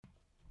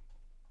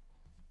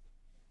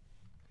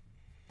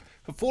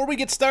Before we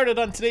get started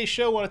on today's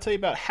show, I want to tell you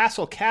about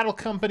Hassel Cattle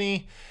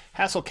Company.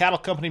 Hassel Cattle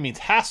Company means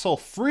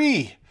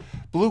hassle-free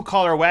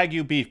blue-collar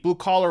Wagyu beef.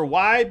 Blue-collar,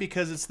 why?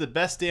 Because it's the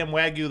best damn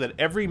Wagyu that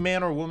every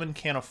man or woman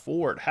can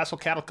afford. Hassel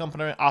Cattle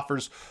Company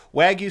offers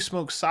Wagyu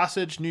smoked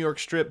sausage, New York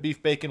strip,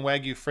 beef bacon,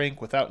 Wagyu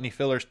frank without any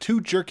fillers, 2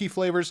 jerky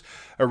flavors,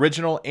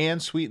 original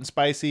and sweet and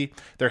spicy.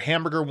 Their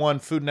Hamburger One,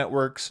 Food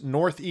Network's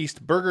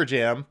Northeast Burger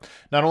Jam.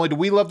 Not only do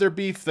we love their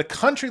beef, the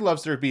country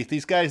loves their beef.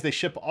 These guys, they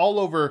ship all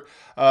over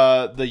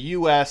the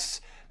U.S.,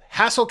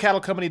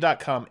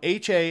 HassellCattleCompany.com,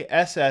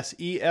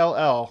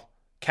 Hassell,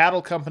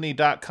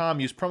 cattlecompany.com.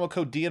 Use promo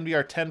code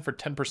DNVR10 for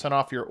 10%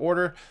 off your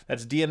order.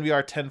 That's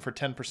DNVR10 for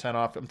 10%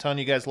 off. I'm telling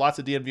you guys, lots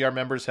of DNVR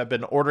members have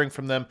been ordering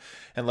from them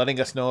and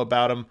letting us know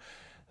about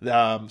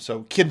them.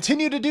 So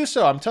continue to do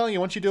so. I'm telling you,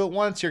 once you do it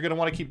once, you're going to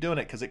want to keep doing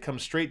it because it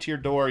comes straight to your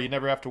door. You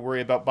never have to worry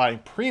about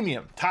buying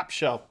premium, top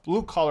shelf,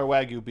 blue-collar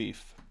Wagyu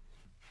beef.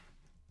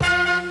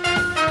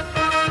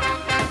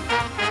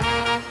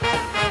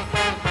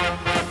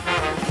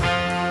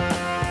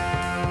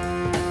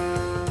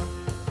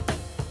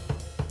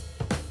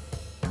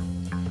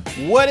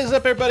 What is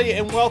up, everybody,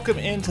 and welcome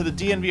into the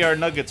DNVR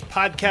Nuggets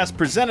podcast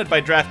presented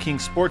by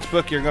DraftKings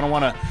Sportsbook. You're going to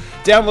want to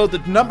download the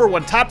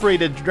 #1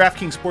 top-rated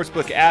DraftKings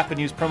Sportsbook app and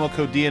use promo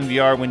code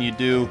DNVR when you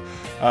do.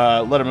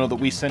 Let them know that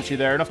we sent you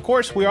there. And, of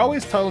course, we're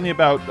always telling you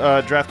about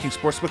DraftKings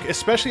Sportsbook,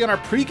 especially on our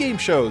pregame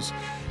shows.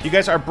 You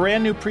guys, our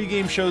brand new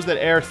pregame shows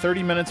that air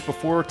 30 minutes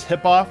before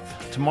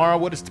tip-off tomorrow.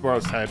 What is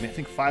tomorrow's time? I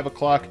think 5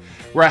 o'clock.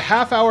 We're a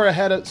half hour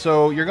ahead,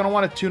 so you're going to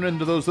want to tune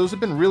into those. Those have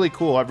been really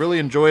cool. I've really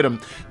enjoyed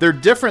them. They're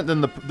different than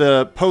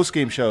the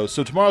post-game shows.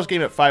 So tomorrow's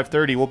game at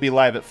 5:30. We'll be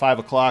live at 5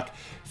 o'clock.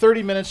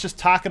 30 minutes just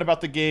talking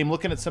about the game,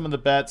 looking at some of the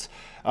bets,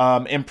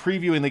 and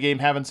previewing the game,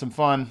 having some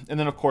fun. And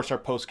then, of course, our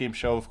post-game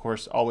show, of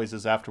course, always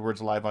is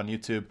afterwards live on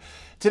YouTube.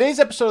 Today's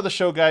episode of the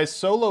show, guys,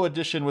 solo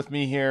edition with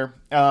me here.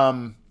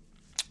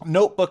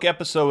 Notebook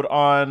episode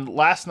on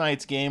last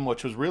night's game,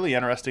 which was really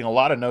interesting. A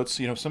lot of notes.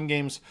 You know, some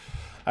games,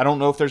 I don't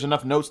know if there's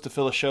enough notes to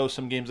fill a show.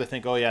 Some games I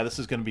think, oh yeah, this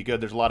is going to be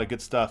good. There's a lot of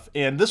good stuff.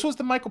 And this was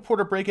the Michael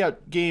Porter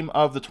breakout game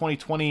of the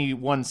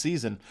 2021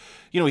 season.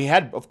 You know, he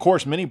had, of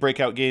course, many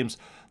breakout games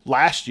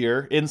last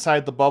year,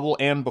 inside the bubble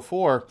and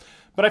before.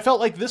 But I felt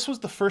like this was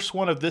the first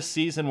one of this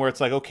season where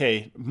it's like,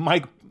 okay,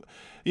 Mike,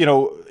 you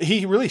know,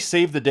 he really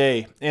saved the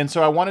day. And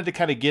so I wanted to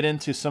kind of get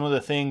into some of the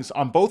things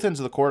on both ends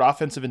of the court,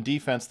 offensive and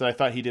defense, that I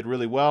thought he did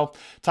really well.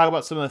 Talk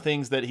about some of the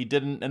things that he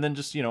didn't, and then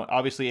just, you know,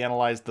 obviously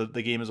analyze the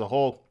game as a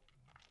whole.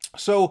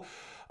 So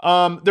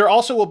there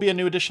also will be a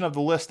new edition of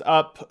the list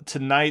up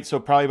tonight.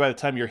 So probably by the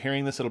time you're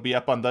hearing this, it'll be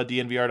up on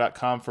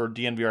thednvr.com for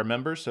DNVR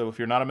members. So if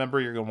you're not a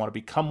member, you're going to want to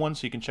become one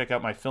so you can check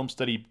out my film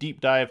study deep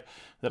dive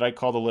that I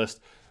call the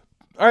list.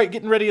 All right,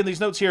 getting ready in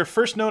these notes here.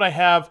 First note I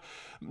have,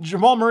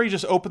 Jamal Murray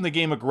just opened the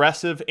game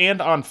aggressive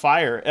and on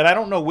fire, and I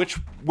don't know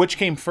which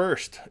came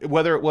first,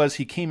 whether it was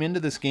he came into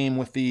this game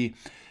with the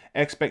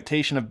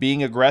expectation of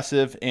being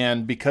aggressive,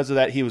 and because of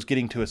that he was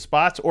getting to his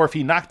spots, or if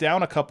he knocked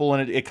down a couple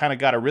and it kind of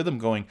got a rhythm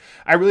going.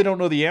 I really don't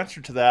know the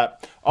answer to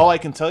that. All I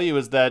can tell you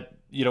is that,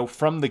 you know,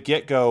 from the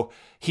get-go,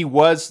 he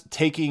was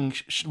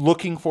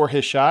looking for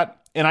his shot.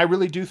 And I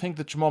really do think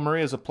that Jamal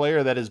Murray is a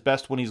player that is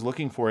best when he's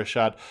looking for a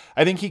shot.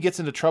 I think he gets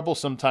into trouble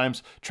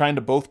sometimes trying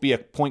to both be a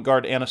point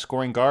guard and a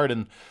scoring guard.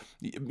 And,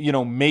 you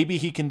know, maybe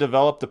he can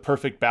develop the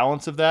perfect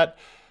balance of that.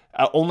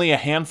 Only a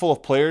handful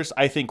of players,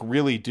 I think,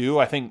 really do.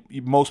 I think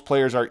most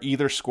players are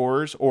either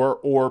scorers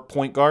or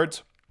point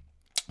guards.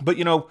 But,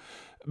 you know,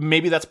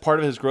 maybe that's part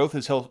of his growth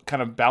is he'll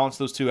kind of balance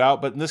those two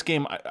out. But in this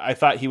game, I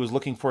thought he was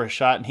looking for a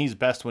shot, and he's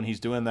best when he's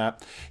doing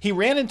that. He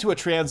ran into a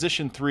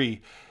transition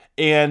three.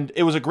 And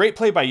it was a great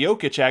play by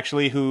Jokic,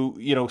 actually, who,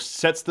 you know,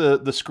 sets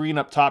the screen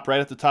up top, right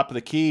at the top of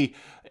the key,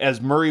 as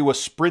Murray was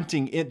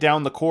sprinting it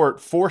down the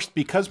court.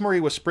 Because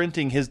Murray was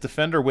sprinting, his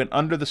defender went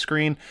under the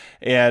screen,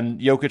 and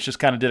Jokic just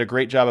kind of did a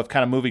great job of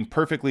kind of moving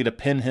perfectly to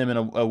pin him in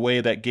a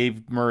way that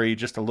gave Murray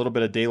just a little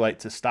bit of daylight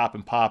to stop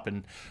and pop,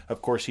 and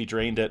of course he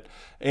drained it.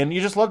 And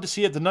you just love to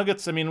see it. The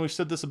Nuggets, I mean, we've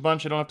said this a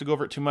bunch, I don't have to go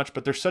over it too much,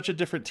 but they're such a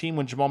different team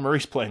when Jamal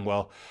Murray's playing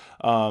well.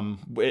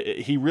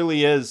 He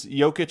really is.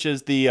 Jokic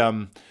is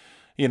the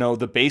you know,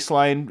 the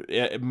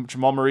baseline.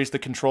 Jamal Murray's the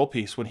control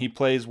piece. When he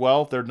plays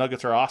well, their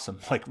Nuggets are awesome,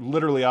 like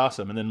literally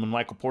awesome. And then when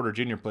Michael Porter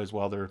Jr. plays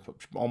well, they're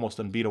almost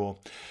unbeatable.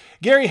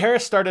 Gary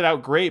Harris started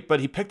out great, but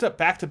he picked up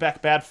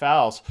back-to-back bad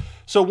fouls.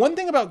 So one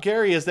thing about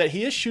Gary is that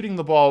he is shooting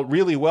the ball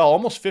really well,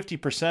 almost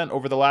 50%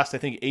 over the last, I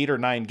think, 8 or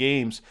 9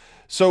 games.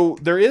 So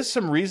there is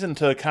some reason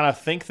to kind of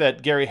think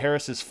that Gary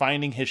Harris is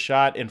finding his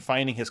shot and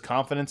finding his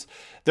confidence.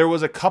 There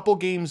was a couple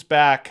games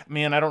back,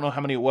 man, I don't know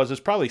how many it was. It was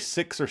probably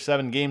 6 or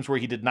 7 games where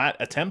he did not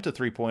attempt a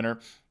three-pointer.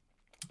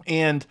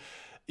 And,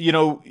 you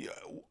know,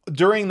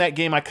 during that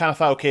game, I kind of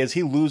thought, okay, is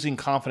he losing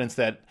confidence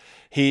that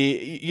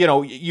he, you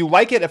know, you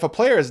like it if a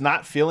player is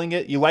not feeling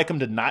it, you like him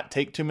to not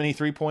take too many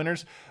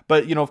three-pointers.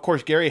 But, you know, of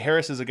course, Gary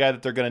Harris is a guy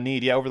that they're going to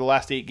need. Yeah, over the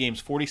last 8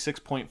 games,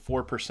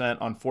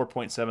 46.4% on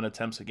 4.7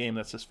 attempts a game.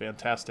 That's just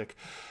fantastic.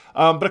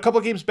 But a couple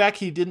of games back,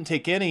 he didn't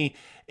take any.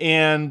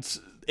 And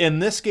in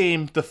this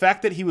game, the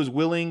fact that he was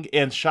willing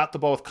and shot the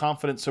ball with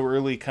confidence so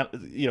early,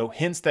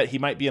 hints that he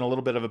might be in a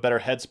little bit of a better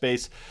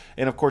headspace.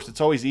 And of course, it's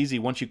always easy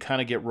once you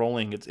kind of get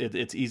rolling.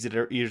 It's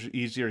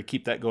easier to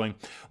keep that going.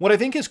 What I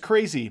think is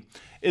crazy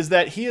is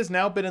that he has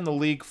now been in the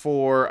league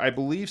for, I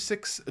believe,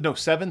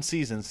 7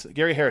 seasons.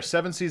 Gary Harris,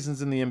 7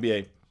 seasons in the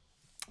NBA.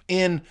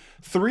 In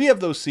 3 of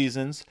those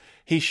seasons,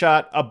 he's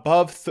shooting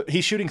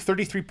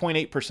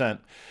 33.8%.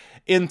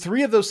 In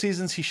 3 of those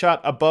seasons, he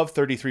shot above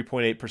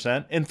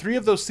 33.8%. In 3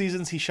 of those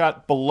seasons, he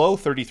shot below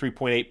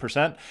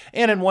 33.8%.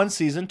 And in one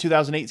season,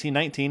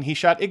 2018-19, he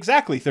shot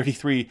exactly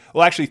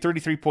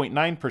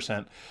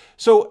 33.9%.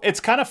 So it's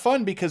kind of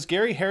fun because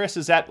Gary Harris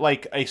is at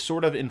like a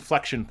sort of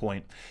inflection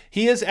point.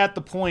 He is at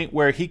the point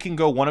where he can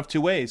go one of 2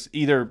 ways.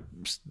 Either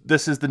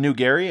this is the new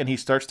Gary and he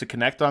starts to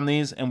connect on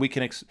these and we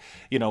can,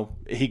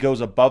 he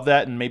goes above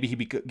that and maybe he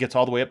gets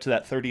all the way up to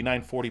that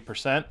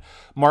 39-40%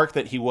 mark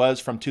that he was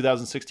from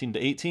 2016 to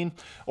 18.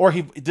 Or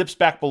he dips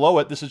back below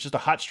it. This is just a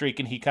hot streak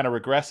and he kind of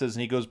regresses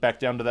and he goes back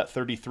down to that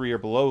 33 or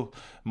below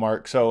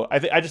mark. So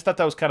I just thought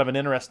that was kind of an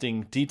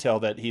interesting detail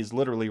that he's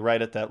literally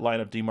right at that line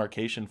of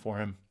demarcation for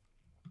him.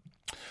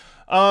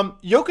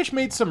 Jokic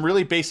made some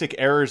really basic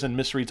errors and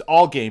misreads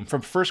all game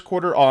from first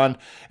quarter on,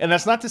 and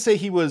that's not to say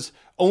he was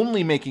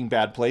only making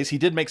bad plays. He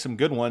did make some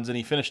good ones, and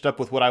he finished up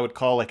with what I would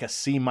call like a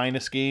C-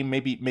 game,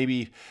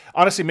 maybe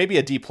honestly maybe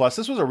a D+.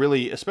 This was a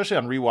really, especially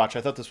on rewatch,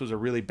 I thought this was a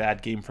really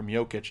bad game from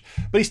Jokic,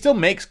 but he still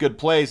makes good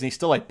plays and he's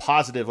still like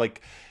positive. Like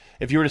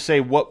if you were to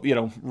say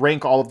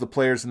rank all of the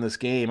players in this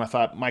game, I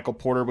thought Michael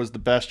Porter was the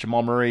best.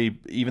 Jamal Murray,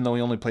 even though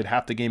he only played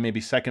half the game,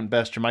 maybe second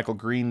best. JaMychal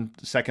Green,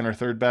 second or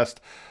third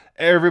best.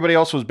 Everybody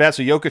else was bad,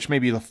 so Jokic may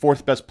be the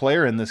 4th best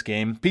player in this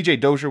game.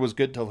 PJ Dozier was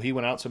good till he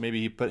went out, so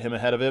maybe he put him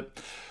ahead of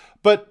it.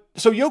 But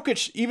so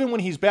Jokic, even when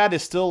he's bad,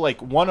 is still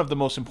like one of the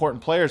most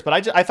important players.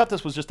 But I thought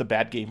this was just a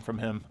bad game from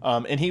him,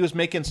 and he was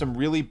making some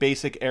really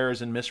basic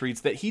errors and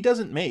misreads that he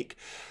doesn't make.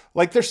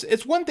 Like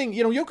it's one thing,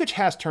 Jokic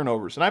has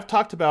turnovers, and I've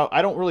talked about.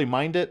 I don't really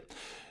mind it.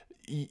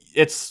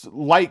 It's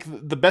like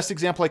the best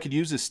example I could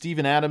use is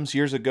Steven Adams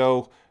years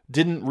ago.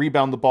 Didn't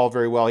rebound the ball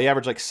very well. He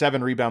averaged like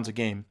 7 rebounds a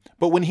game.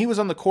 But when he was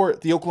on the court,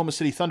 the Oklahoma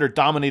City Thunder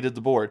dominated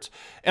the boards.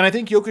 And I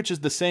think Jokic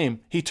is the same.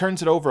 He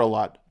turns it over a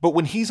lot. But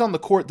when he's on the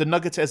court, the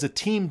Nuggets as a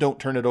team don't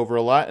turn it over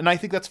a lot. And I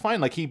think that's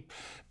fine. Like he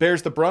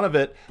bears the brunt of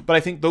it. But I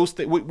think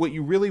what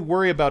you really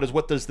worry about is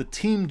what does the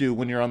team do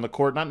when you're on the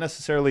court? Not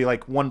necessarily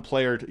like one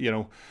player,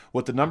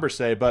 what the numbers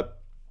say. But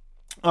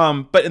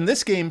in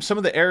this game, some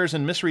of the errors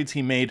and misreads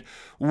he made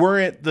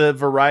weren't the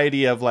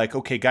variety of like,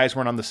 okay, guys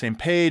weren't on the same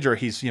page, or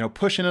he's,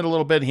 pushing it a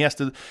little bit.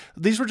 And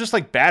these were just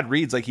like bad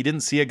reads. Like he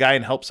didn't see a guy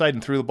in help side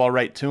and threw the ball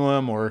right to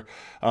him, or,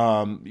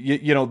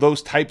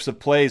 those types of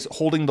plays,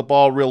 holding the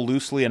ball real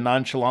loosely and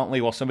nonchalantly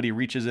while somebody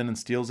reaches in and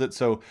steals it.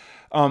 So,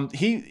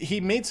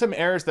 he made some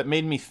errors that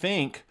made me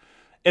think,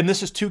 and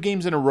this is 2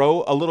 games in a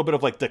row, a little bit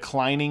of like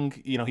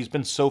declining. He's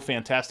been so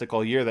fantastic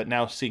all year that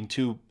now seeing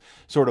 2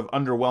 sort of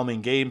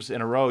underwhelming games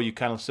in a row, you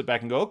kind of sit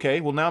back and go,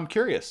 okay, well now I'm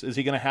curious. Is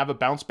he going to have a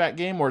bounce back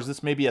game, or is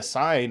this maybe a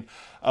sign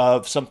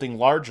of something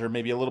larger,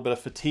 maybe a little bit of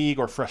fatigue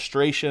or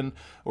frustration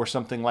or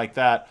something like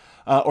that,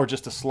 or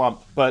just a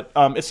slump? But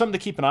it's something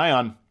to keep an eye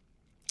on.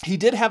 He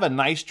did have a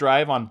nice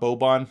drive on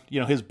Boban,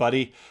 his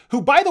buddy,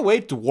 who, by the way,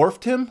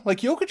 dwarfed him. Like,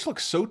 Jokic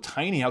looks so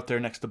tiny out there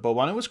next to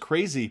Boban. It was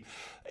crazy.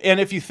 And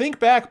if you think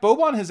back,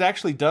 Boban has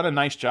actually done a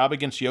nice job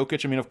against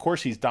Jokic. I mean, of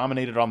course, he's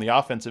dominated on the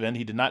offensive end.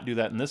 He did not do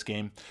that in this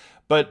game.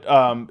 But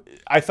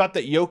I thought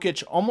that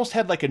Jokic almost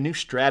had like a new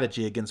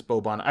strategy against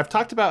Boban. I've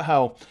talked about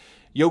how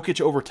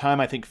Jokic over time,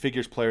 I think,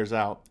 figures players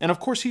out. And of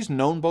course, he's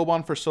known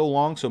Boban for so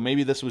long, so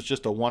maybe this was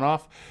just a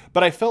one-off.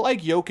 But I felt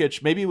like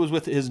Jokic, maybe it was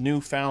with his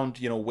newfound,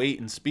 weight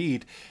and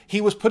speed,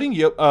 he was putting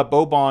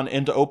Boban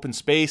into open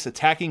space,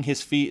 attacking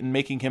his feet and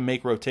making him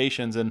make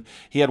rotations. And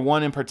he had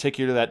one in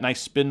particular, that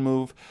nice spin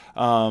move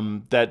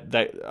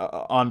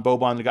that on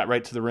Boban that got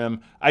right to the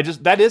rim.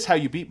 That is how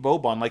you beat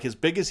Boban. Like, as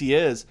big as he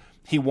is,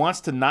 he wants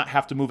to not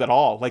have to move at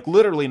all, like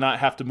literally not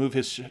have to move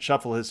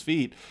shuffle his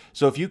feet.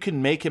 So if you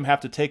can make him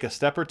have to take a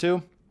step or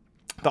two,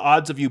 the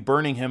odds of you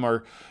burning him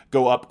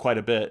go up quite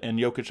a bit. And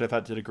Jokic, I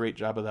thought, did a great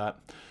job of that.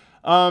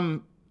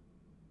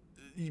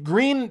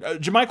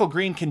 JaMychal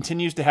Green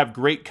continues to have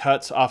great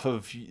cuts off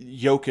of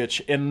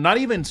Jokic, and not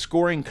even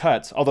scoring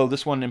cuts, although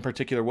this one in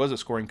particular was a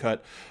scoring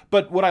cut.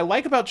 But what I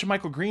like about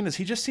JaMychal Green is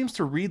he just seems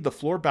to read the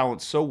floor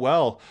balance so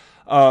well,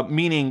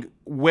 meaning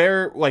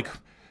where, like,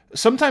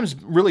 sometimes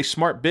really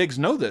smart bigs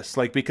know this,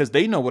 like, because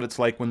they know what it's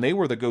like when they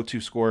were the go-to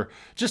scorer.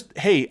 Just,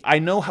 hey, I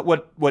know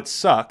what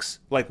sucks,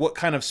 like what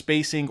kind of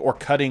spacing or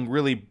cutting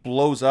really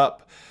blows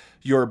up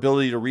your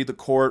ability to read the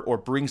court or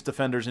brings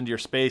defenders into your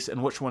space,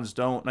 and which ones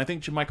don't. And I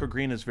think JaMychal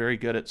Green is very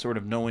good at sort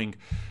of knowing,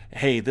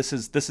 hey, this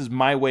is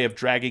my way of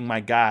dragging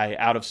my guy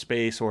out of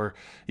space, or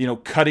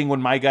cutting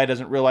when my guy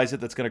doesn't realize it.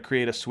 That's going to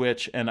create a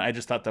switch. And I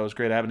just thought that was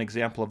great. I have an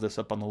example of this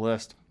up on the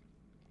list.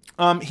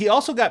 He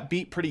also got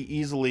beat pretty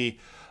easily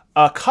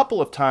a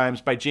couple of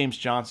times by James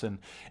Johnson.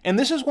 And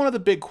this is one of the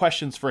big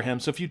questions for him.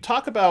 So if you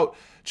talk about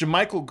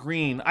JaMychal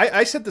Green,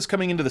 I said this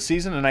coming into the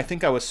season, and I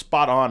think I was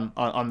spot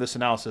on this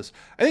analysis.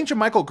 I think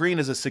JaMychal Green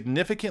is a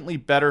significantly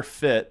better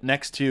fit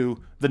next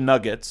to the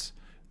Nuggets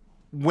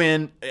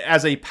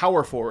as a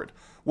power forward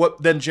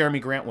than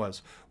Jerami Grant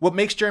was. What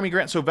makes Jerami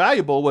Grant so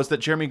valuable was that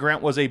Jerami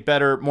Grant was a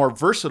better, more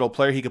versatile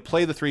player. He could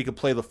play the 3, he could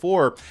play the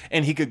 4,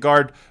 and he could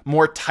guard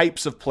more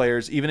types of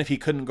players, even if he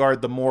couldn't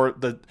guard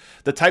the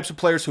types of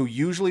players who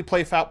usually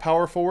play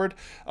power forward.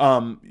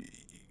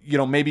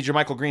 Maybe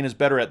JaMychal Green is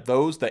better at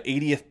those, the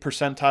 80th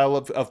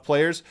percentile of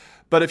players.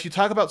 But if you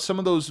talk about some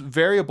of those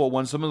variable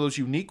ones, some of those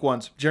unique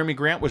ones, Jerami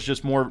Grant was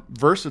just more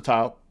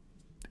versatile.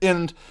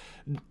 And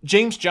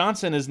James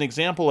Johnson is an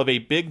example of a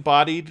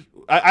big-bodied.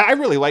 I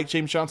really like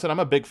James Johnson. I'm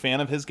a big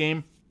fan of his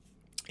game.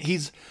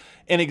 He's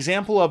an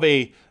example of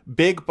a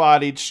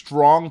big-bodied,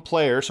 strong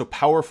player, so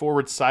power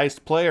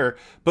forward-sized player,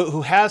 but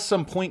who has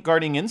some point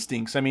guarding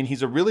instincts. I mean,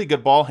 he's a really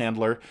good ball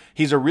handler.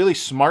 He's a really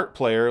smart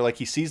player. Like,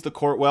 he sees the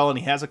court well, and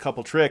he has a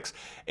couple tricks.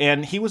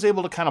 And he was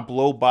able to kind of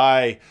blow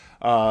by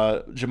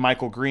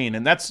JaMychal Green.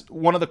 And that's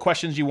one of the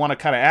questions you want to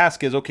kind of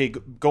ask is, okay,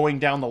 going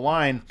down the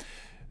line,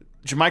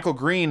 JaMychal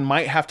Green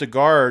might have to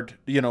guard,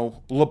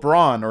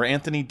 LeBron or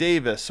Anthony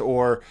Davis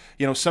or,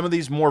 some of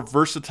these more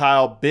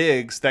versatile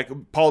bigs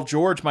that Paul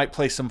George might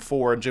play some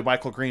 4 and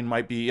JaMychal Green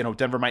might be,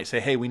 Denver might say,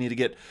 hey, we need to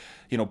get,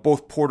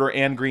 both Porter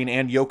and Green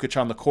and Jokic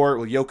on the court.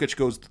 Well, Jokic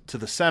goes to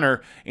the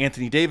center.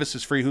 Anthony Davis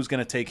is free. Who's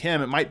going to take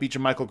him? It might be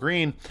JaMychal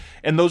Green.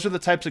 And those are the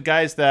types of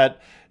guys that,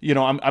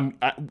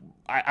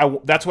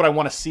 that's what I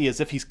want to see, is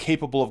if he's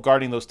capable of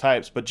guarding those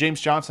types. But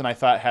James Johnson, I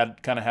thought,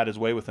 had his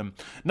way with him.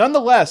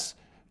 Nonetheless,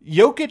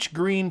 Jokic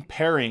Green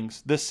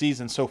pairings this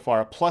season so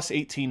far, a plus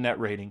 18 net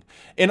rating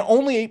and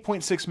only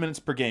 8.6 minutes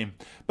per game.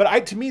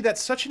 But to me,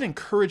 that's such an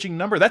encouraging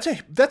number. That's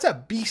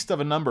a beast of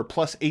a number,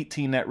 plus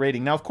 18 net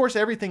rating. Now, of course,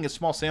 everything is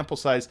small sample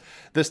size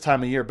this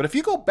time of year. But if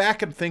you go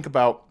back and think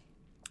about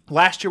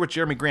last year with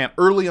Jerami Grant,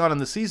 early on in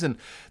the season,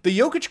 the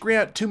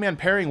Jokic-Grant two-man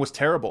pairing was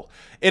terrible.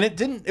 And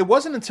it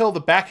wasn't until the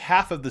back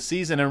half of the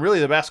season and really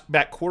the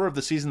back quarter of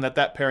the season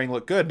that pairing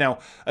looked good. Now,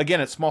 again,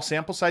 it's small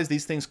sample size.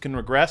 These things can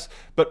regress.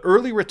 But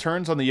early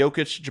returns on the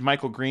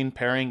Jokic-JaMychal Green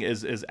pairing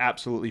is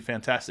absolutely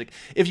fantastic.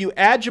 If you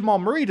add Jamal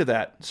Murray to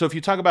that, so if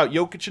you talk about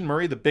Jokic and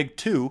Murray, the big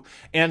two,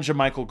 and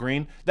JaMychal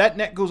Green, that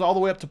net goes all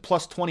the way up to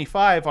plus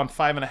 25 on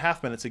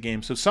 5.5 minutes a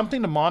game. So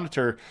something to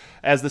monitor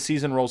as the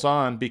season rolls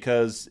on,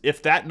 because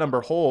if that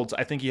number holds,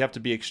 I think you have to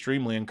be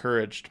extremely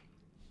encouraged.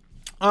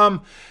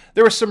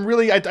 There was some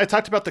really, I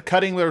talked about the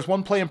cutting. There was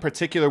one play in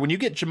particular when you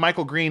get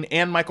JaMychal Green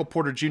and Michael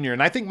Porter Jr.,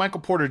 and I think Michael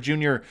Porter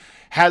Jr.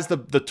 has the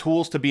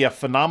tools to be a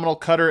phenomenal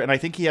cutter, and I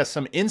think he has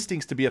some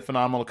instincts to be a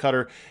phenomenal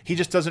cutter. He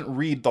just doesn't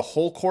read the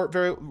whole court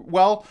very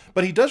well,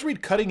 but he does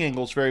read cutting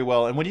angles very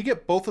well. And when you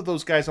get both of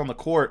those guys on the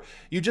court,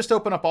 you just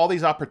open up all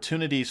these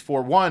opportunities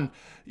for, one,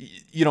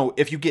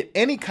 if you get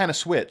any kind of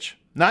switch,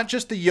 not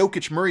just the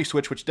Jokic-Murray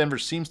switch, which Denver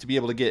seems to be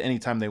able to get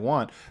anytime they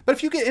want, but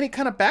if you get any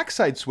kind of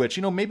backside switch,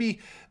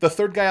 maybe the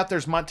third guy out there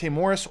is Monte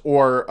Morris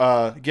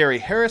or Gary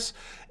Harris.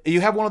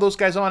 You have one of those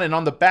guys on, and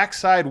on the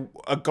backside,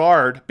 a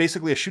guard,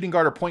 basically a shooting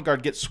guard or point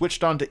guard, gets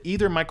switched on to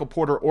either Michael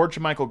Porter or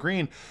JaMychal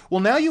Green. Well,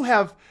 now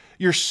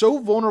you're so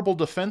vulnerable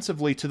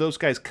defensively to those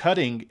guys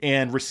cutting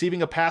and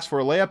receiving a pass for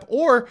a layup,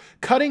 or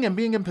cutting and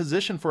being in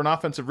position for an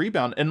offensive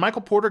rebound. And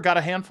Michael Porter got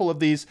a handful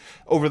of these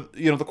over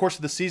the course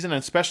of the season, and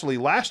especially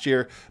last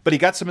year, but he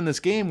got some in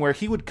this game where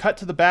he would cut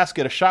to the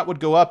basket, a shot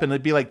would go up, and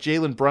it'd be like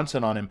Jalen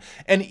Brunson on him.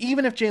 And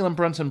even if Jalen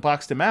Brunson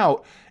boxed him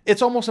out,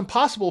 it's almost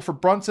impossible for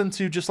Brunson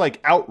to just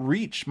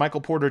outreach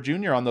Michael Porter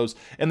Jr. on those.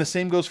 And the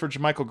same goes for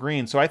JaMychal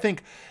Green. So I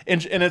think,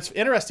 and it's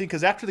interesting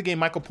because after the game,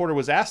 Michael Porter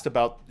was asked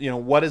about,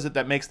 what is it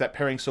that makes that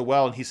pairing so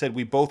well? And he said,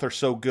 we both are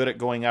so good at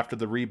going after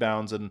the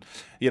rebounds, and,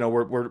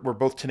 we're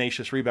both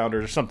tenacious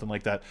rebounders or something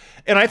like that.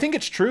 And I think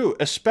it's true,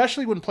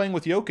 especially when playing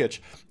with Jokic.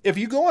 If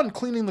you go on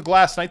Cleaning the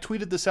Glass, and I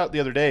tweeted this out the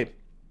other day,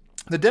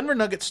 the Denver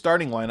Nuggets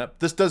starting lineup,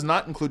 this does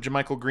not include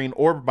JaMychal Green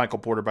or Michael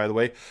Porter, by the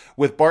way,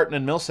 with Barton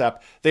and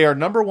Millsap. They are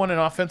number one in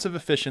offensive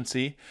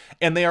efficiency,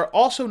 and they are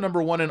also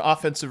number one in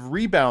offensive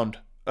rebound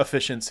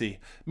efficiency,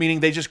 meaning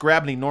they just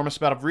grab an enormous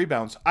amount of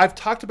rebounds. I've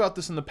talked about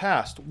this in the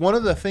past. One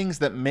of the things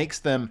that makes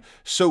them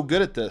so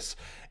good at this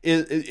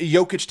is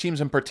Jokic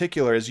teams in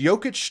particular, is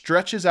Jokic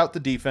stretches out the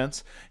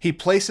defense. He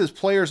places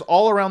players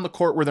all around the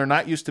court where they're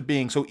not used to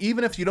being. So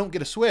even if you don't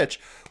get a switch,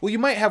 well, you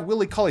might have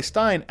Willie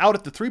Cauley-Stein out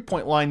at the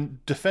three-point line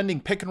defending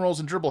pick and rolls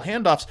and dribble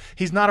handoffs.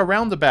 He's not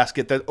around the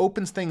basket. That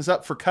opens things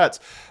up for cuts.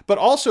 But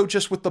also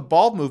just with the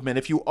ball movement,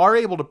 if you are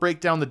able to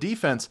break down the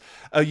defense,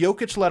 a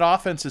Jokic-led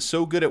offense is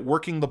so good at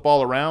working the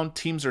ball around.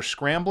 Teams are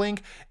scrambling,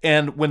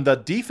 and when the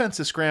defense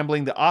is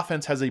scrambling, the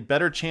offense has a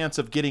better chance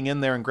of getting in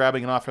there and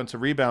grabbing an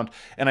offensive rebound.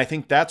 And I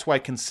think that's why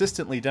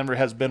consistently Denver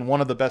has been one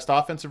of the best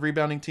offensive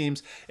rebounding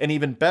teams, and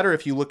even better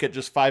if you look at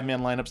just five-man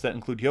lineups that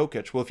include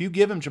Jokic. Well, if you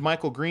give him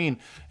JaMychal Green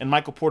and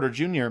Michael Porter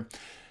Jr.,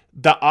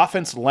 the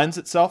offense lends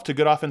itself to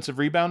good offensive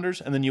rebounders,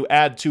 and then you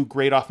add 2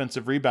 great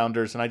offensive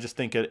rebounders, and I just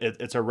think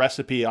it's a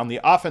recipe on the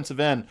offensive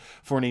end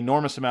for an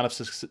enormous amount of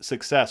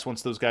success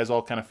once those guys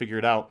all kind of figure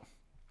it out.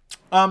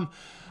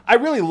 I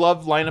really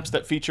love lineups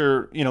that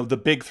feature, the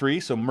big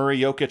 3, so Murray,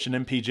 Jokic,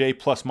 and MPJ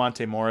plus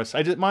Monte Morris.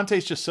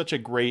 Monte's just such a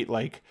great,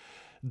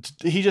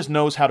 he just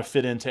knows how to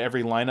fit into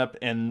every lineup,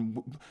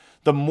 and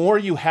the more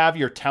you have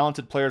your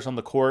talented players on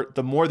the court,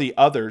 the more the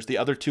other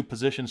 2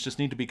 positions just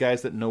need to be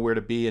guys that know where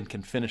to be and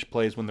can finish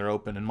plays when they're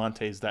open, and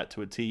Monte's that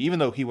to a T, even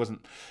though he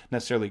wasn't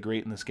necessarily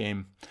great in this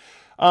game.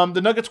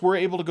 The Nuggets were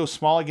able to go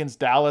small against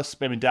Dallas.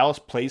 Dallas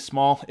plays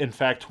small. In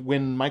fact,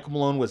 when Michael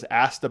Malone was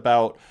asked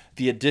about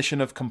the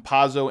addition of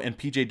Campazzo and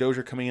PJ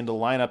Dozier coming into the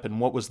lineup and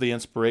what was the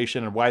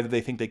inspiration and why did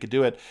they think they could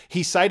do it,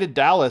 he cited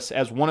Dallas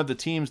as one of the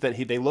teams that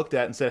they looked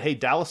at and said, hey,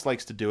 Dallas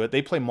likes to do it.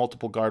 They play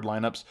multiple guard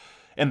lineups,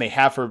 and they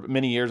have for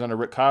many years under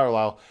Rick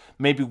Carlisle.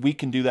 Maybe we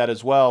can do that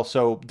as well.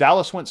 So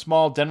Dallas went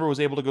small. Denver was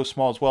able to go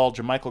small as well.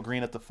 JaMychal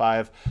Green at the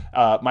 5,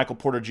 Michael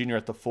Porter Jr.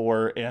 at the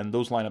 4, and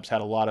those lineups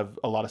had a lot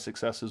of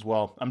success as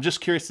well. I'm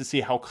just curious to see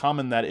how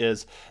common that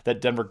is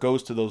that Denver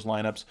goes to those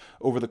lineups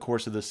over the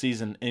course of the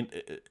season,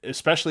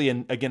 especially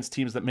against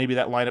teams that maybe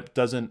that lineup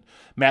doesn't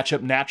match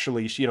up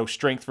naturally.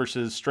 Strength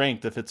versus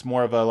strength. If it's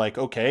more of a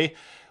okay,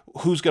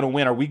 who's going to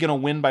win? Are we going to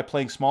win by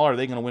playing small, or are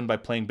they going to win by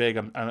playing big?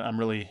 I'm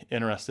really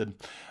interested.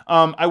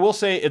 I will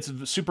say it's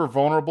super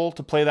vulnerable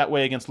to play that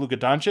way against Luka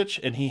Doncic,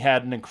 and he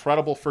had an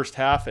incredible first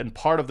half, and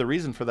part of the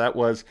reason for that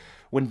was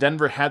when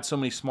Denver had so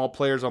many small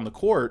players on the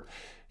court,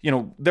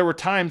 there were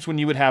times when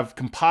you would have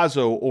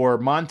Campazzo or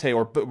Monte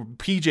or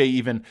PJ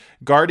even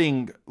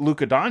guarding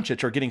Luka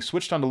Doncic or getting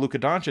switched onto Luka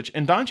Doncic.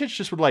 And Doncic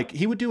just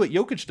he would do what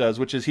Jokic does,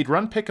 which is he'd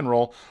run pick and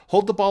roll,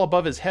 hold the ball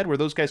above his head where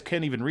those guys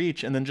can't even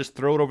reach, and then just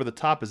throw it over the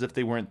top as if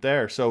they weren't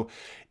there. So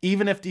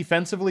even if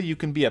defensively you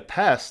can be a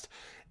pest,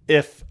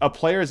 if a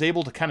player is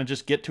able to kind of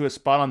just get to a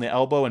spot on the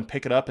elbow and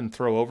pick it up and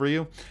throw over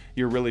you,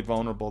 you're really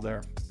vulnerable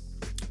there.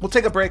 We'll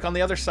take a break. On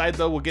the other side,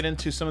 though, we'll get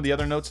into some of the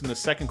other notes in the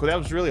second quarter. That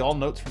was really all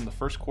notes from the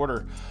first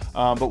quarter,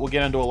 but we'll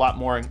get into a lot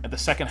more in the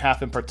second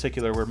half in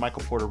particular, where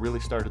Michael Porter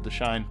really started to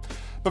shine.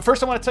 But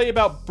first, I want to tell you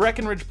about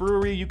Breckenridge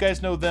Brewery. You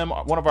guys know them,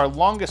 one of our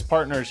longest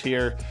partners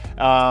here,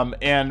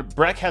 and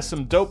Breck has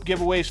some dope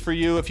giveaways for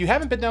you. If you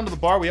haven't been down to the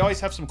bar, we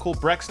always have some cool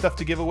Breck stuff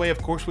to give away.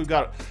 Of course, we've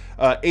got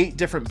 8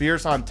 different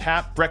beers on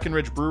tap,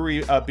 Breckenridge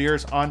Brewery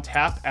beers on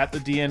tap at the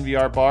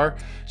DNVR bar.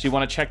 So you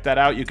want to check that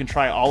out. You can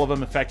try all of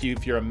them. In fact,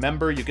 if you're a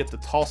member, you get the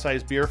tall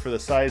size beer for the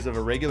size of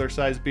a regular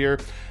size beer.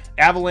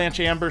 Avalanche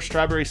Amber,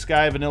 Strawberry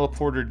Sky, Vanilla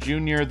Porter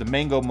Jr., the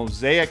Mango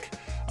Mosaic,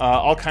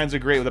 all kinds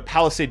of great, with a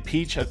Palisade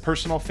Peach, a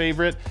personal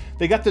favorite.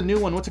 They got the new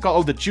one, what's it called?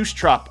 Oh, the Juice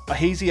Trop, a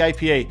hazy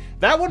IPA.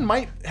 That one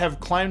might have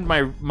climbed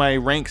my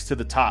ranks to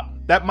the top.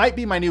 That might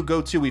be my new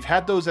go-to. We've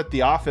had those at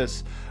the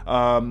office,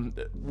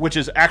 which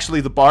is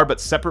actually the bar, but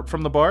separate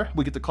from the bar.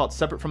 We get to call it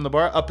separate from the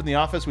bar. Up in the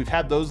office, we've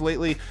had those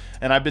lately,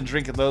 and I've been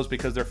drinking those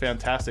because they're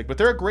fantastic. But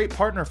they're a great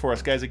partner for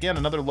us, guys. Again,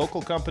 another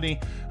local company,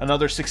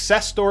 another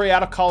success story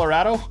out of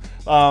Colorado.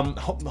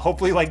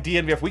 Hopefully, like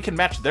DNVR, if we can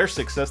match their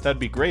success, that'd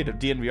be great if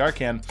DNVR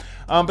can.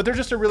 But they're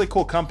just a really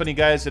cool company,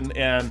 guys,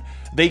 and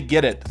they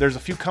get it. There's a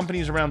few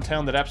companies around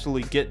town that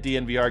absolutely get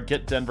DNVR,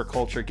 get Denver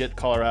culture, get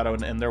Colorado,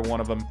 and they're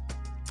one of them.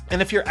 And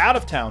if you're out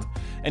of town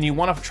and you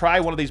want to try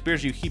one of these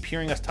beers, you keep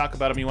hearing us talk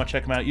about them, you want to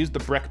check them out, use the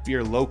Breck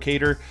Beer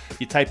Locator.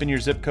 You type in your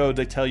zip code,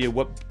 they tell you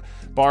what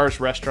bars,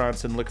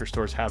 restaurants, and liquor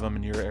stores have them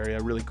in your area.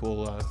 Really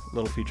cool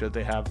little feature that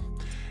they have.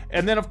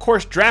 And then, of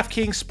course,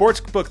 DraftKings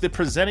Sportsbook, the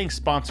presenting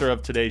sponsor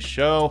of today's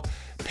show.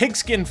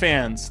 Pigskin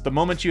fans, the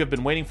moment you have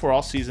been waiting for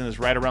all season is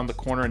right around the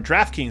corner, and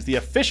DraftKings, the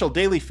official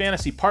daily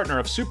fantasy partner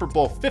of Super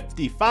Bowl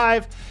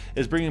 55,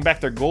 is bringing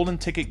back their golden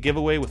ticket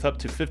giveaway with up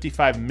to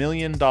 $55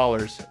 million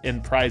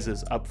in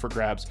prizes up for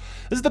grabs.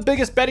 This is the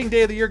biggest betting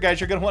day of the year,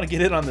 guys. You're going to want to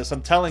get in on this.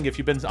 I'm telling you, if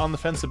you've been on the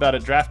fence about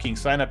it, DraftKings,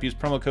 sign up, use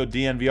promo code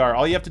DNVR.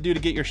 All you have to do to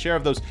get your share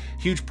of those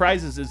huge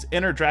prizes is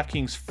enter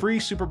DraftKings free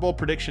Super Bowl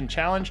prediction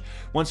challenge.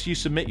 Once you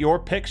submit your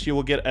picks, you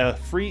will get a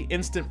free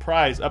instant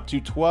prize up to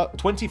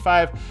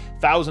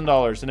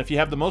 $25,000. And if you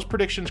have the most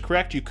predictions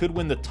correct, you could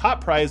win the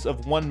top prize of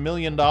 $1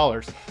 million.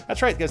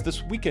 That's right, guys.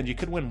 This weekend, you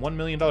could win $1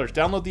 million.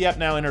 Download the app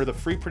now, enter the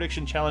free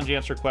prediction challenge,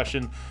 answer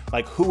question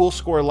like who will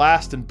score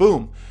last, and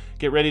boom,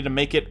 get ready to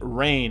make it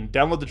rain.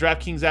 Download the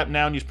DraftKings app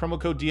now and use promo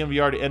code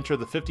DNVR to enter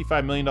the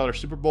 $55 million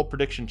Super Bowl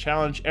prediction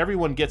challenge.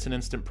 Everyone gets an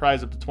instant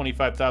prize up to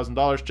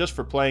 $25,000 just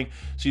for playing.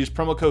 So use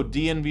promo code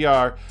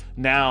DNVR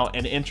now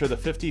and enter the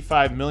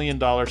 $55 million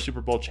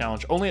Super Bowl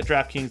challenge. Only at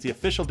DraftKings, the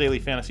official daily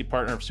fantasy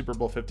partner of Super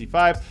Bowl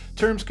 55.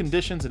 Terms,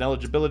 conditions, and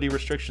eligibility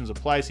restrictions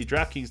apply. See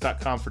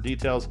DraftKings.com for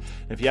details.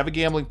 And if you have a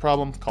gambling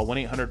problem, call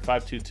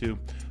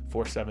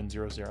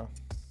 1-800-522-4700.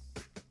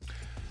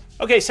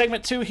 Okay,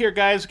 segment 2 here,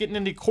 guys, getting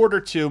into quarter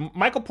 2.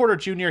 Michael Porter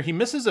Jr., he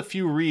misses a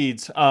few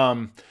reads,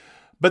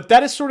 but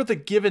that is sort of the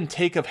give and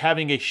take of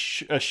having a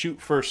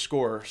shoot-first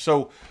scorer.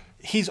 So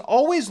he's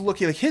always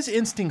looking, like his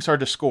instincts are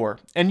to score,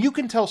 and you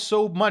can tell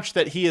so much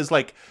that he is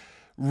like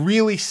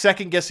really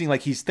second guessing,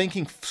 like he's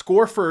thinking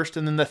score first,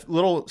 and then the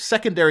little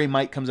secondary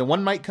mic comes in.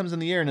 One mic comes in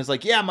the ear and is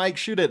like, yeah, Mike,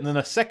 shoot it. And then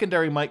a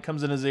secondary mic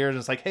comes in his ear and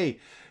it's like, hey,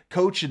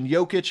 coach and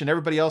Jokic and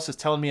everybody else is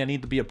telling me I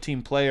need to be a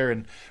team player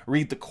and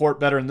read the court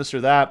better and this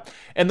or that.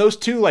 And those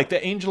two, like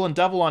the angel and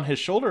devil on his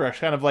shoulder, are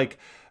kind of like,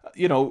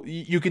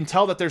 you can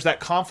tell that there's that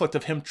conflict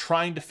of him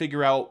trying to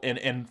figure out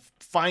and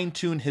fine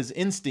tune his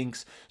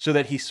instincts so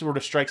that he sort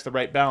of strikes the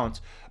right balance.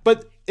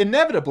 But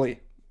inevitably,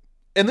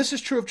 and this is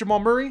true of Jamal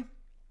Murray,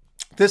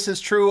 this is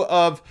true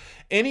of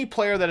any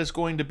player that is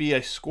going to be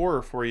a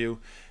scorer for you,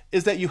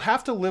 is that you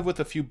have to live with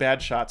a few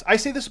bad shots. I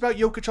say this about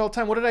Jokic all the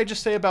time. What did I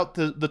just say about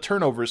the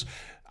turnovers?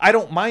 I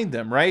don't mind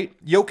them, right?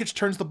 Jokic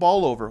turns the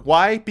ball over.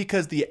 Why?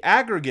 Because the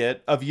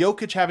aggregate of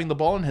Jokic having the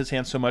ball in his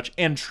hands so much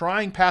and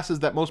trying passes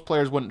that most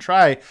players wouldn't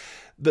try,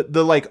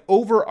 the like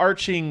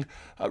overarching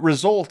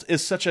result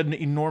is such an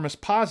enormous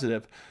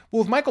positive. Well,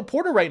 with Michael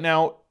Porter right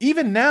now,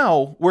 even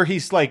now where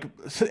he's like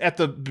at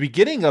the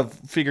beginning of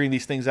figuring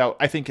these things out,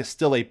 I think is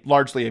still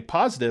largely a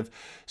positive.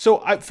 So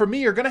for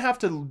me, you're going to have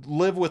to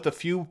live with a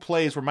few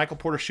plays where Michael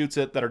Porter shoots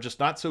it that are just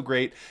not so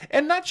great.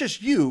 And not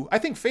just you. I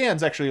think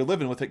fans actually are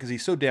living with it because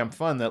he's so damn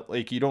fun that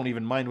like you don't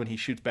even mind when he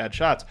shoots bad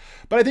shots.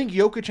 But I think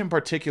Jokic in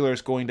particular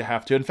is going to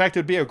have to. In fact, it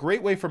would be a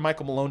great way for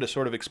Michael Malone to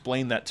sort of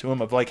explain that to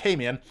him of like, hey,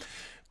 man,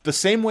 the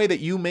same way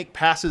that you make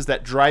passes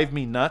that drive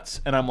me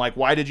nuts, and I'm like,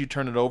 why did you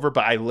turn it over?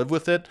 But I live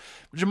with it.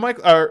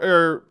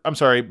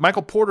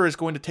 Michael Porter is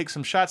going to take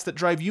some shots that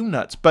drive you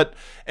nuts. But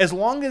as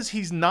long as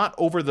he's not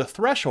over the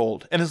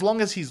threshold, and as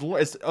long as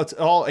it's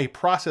all a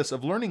process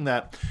of learning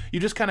that, you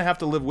just kind of have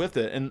to live with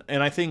it. And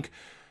I think,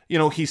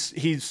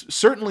 he's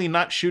certainly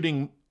not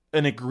shooting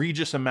an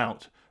egregious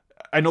amount.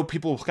 I know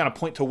people kind of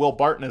point to Will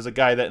Barton as a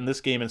guy that in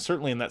this game, and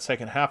certainly in that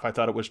second half, I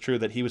thought it was true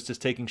that he was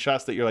just taking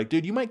shots that you're like,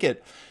 dude, you might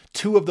get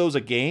 2 of those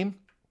a game,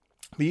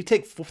 but you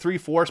take 3,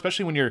 4,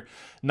 especially when you're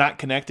not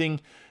connecting,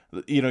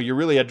 you're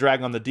really a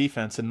drag on the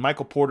defense. And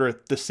Michael Porter,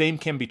 the same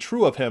can be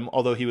true of him,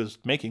 although he was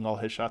making all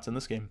his shots in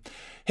this game.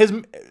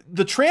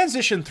 The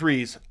transition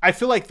threes, I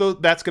feel like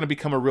that's going to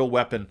become a real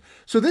weapon.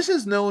 So this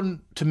is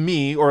known to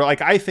me, or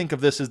like I think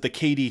of this as the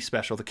KD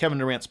special, the Kevin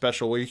Durant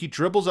special, where he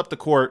dribbles up the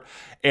court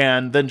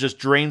and then just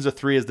drains a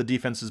three as the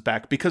defense is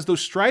back, because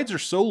those strides are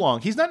so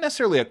long. He's not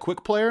necessarily a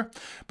quick player,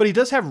 but he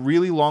does have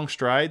really long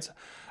strides.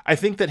 I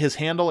think that his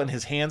handle and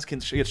his hands can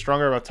get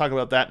stronger. I'll talk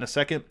about that in a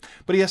second.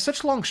 But he has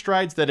such long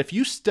strides that if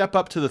you step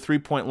up to the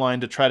three-point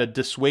line to try to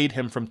dissuade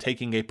him from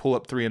taking a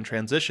pull-up three in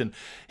transition,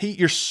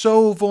 you're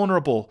so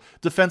vulnerable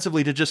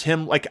defensively to just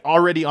him like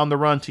already on the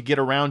run to get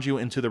around you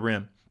into the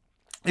rim.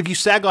 If you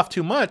sag off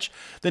too much,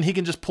 then he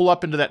can just pull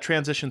up into that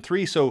transition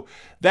three. So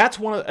that's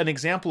an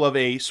example of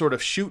a sort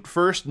of shoot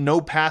first,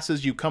 no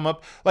passes, you come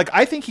up. Like,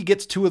 I think he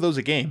gets 2 of those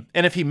a game.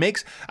 And if he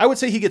makes, I would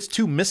say he gets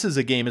 2 misses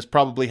a game is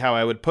probably how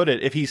I would put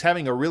it. If he's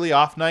having a really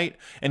off night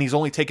and he's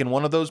only taken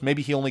 1 of those,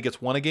 maybe he only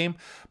gets 1 a game.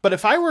 But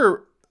if I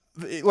were,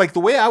 like, the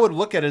way I would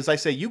look at it is I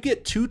say you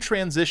get 2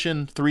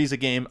 transition threes a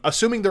game,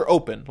 assuming they're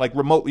open, like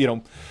remote,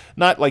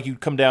 not like you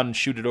come down and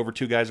shoot it over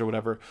 2 guys or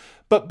whatever.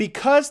 But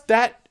because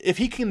if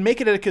he can make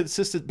it at a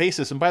consistent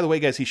basis, and by the way,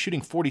 guys, he's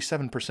shooting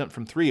 47%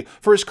 from 3.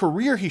 For his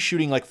career, he's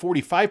shooting like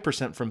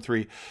 45% from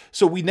 3.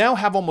 So we now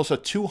have almost a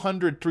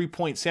 200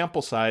 3-point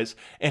sample size,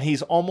 and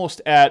he's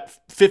almost at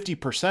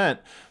 50%.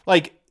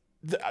 Like,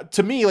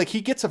 to me, like,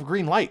 he gets a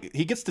green light.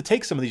 He gets to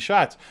take some of these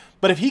shots.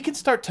 But if he can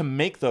start to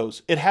make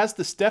those, it has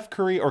the Steph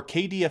Curry or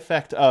KD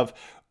effect of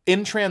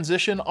in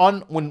transition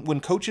on when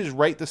coaches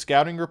write the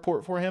scouting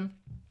report for him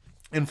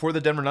and for the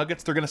Denver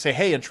Nuggets, they're going to say,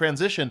 hey, in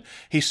transition,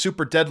 he's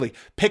super deadly.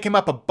 Pick him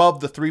up above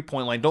the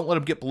three-point line. Don't let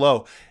him get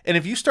below. And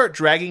if you start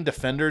dragging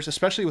defenders,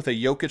 especially with a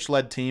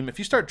Jokic-led team, if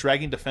you start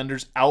dragging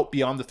defenders out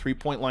beyond the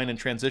three-point line in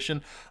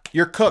transition,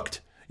 you're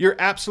cooked. You're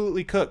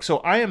absolutely cooked. So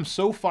I am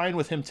so fine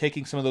with him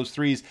taking some of those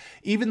threes,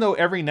 even though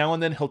every now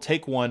and then he'll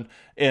take one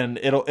and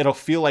it'll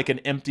feel like an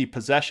empty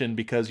possession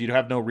because you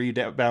have no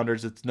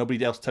rebounders. It's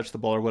nobody else touched the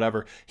ball or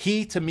whatever.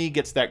 He, to me,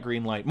 gets that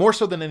green light, more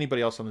so than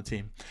anybody else on the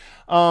team.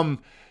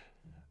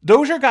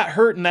 Dozier got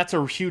hurt, and that's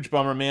a huge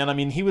bummer, man. I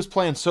mean, he was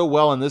playing so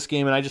well in this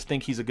game, and I just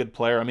think he's a good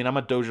player. I mean, I'm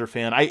a Dozier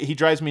fan. He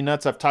drives me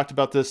nuts. I've talked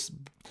about this,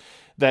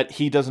 that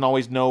he doesn't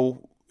always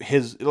know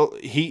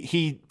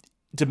he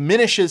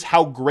diminishes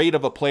how great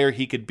of a player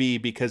he could be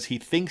because he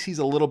thinks he's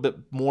a little bit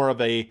more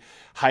of a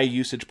high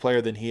usage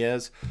player than he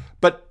is.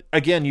 But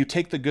again, you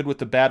take the good with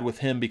the bad with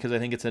him because I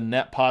think it's a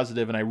net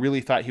positive, and I really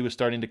thought he was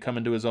starting to come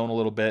into his own a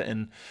little bit,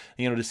 and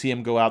to see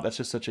him go out, that's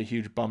just such a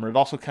huge bummer. It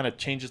also kind of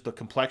changes the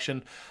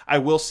complexion. I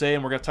will say,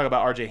 and we're going to talk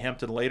about RJ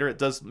Hampton later, it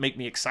does make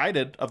me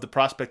excited of the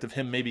prospect of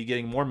him maybe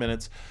getting more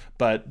minutes,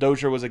 but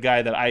Dozier was a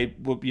guy that I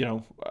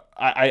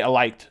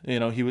liked.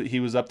 He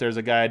was up there as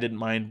a guy I didn't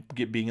mind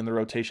being in the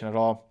rotation at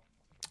all.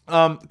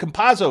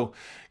 Campazzo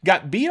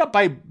got beat up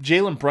by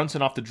Jalen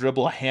Brunson off the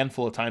dribble a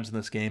handful of times in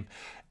this game.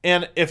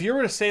 And if you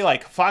were to say,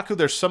 like, Facu,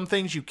 there's some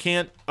things you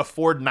can't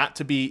afford not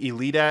to be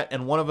elite at,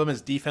 and one of them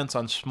is defense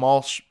on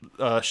small,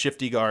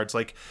 shifty guards.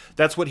 Like,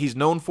 that's what he's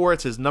known for.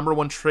 It's his number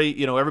one trait.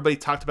 You know, everybody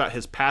talked about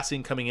his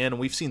passing coming in, and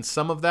we've seen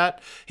some of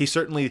that.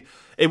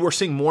 We're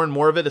seeing more and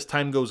more of it as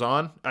time goes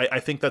on.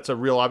 I think that's a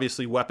real,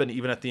 obviously, weapon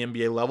even at the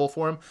NBA level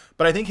for him.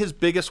 But I think his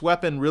biggest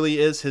weapon really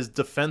is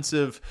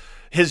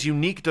his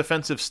unique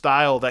defensive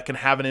style that can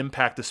have an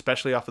impact,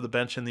 especially off of the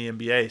bench in the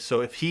NBA.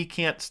 So if he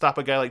can't stop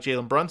a guy like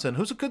Jalen Brunson,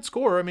 who's a good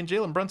scorer, I mean,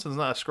 Jalen Brunson's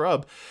not a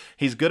scrub.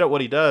 He's good at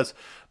what he does.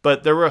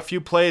 But there were a few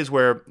plays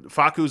where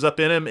Facu's up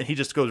in him, and he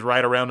just goes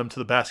right around him to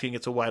the basket and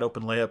gets a wide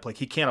open layup. Like,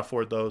 he can't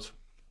afford those.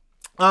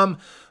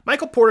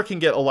 Michael Porter can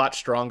get a lot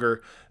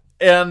stronger.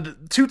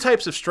 And two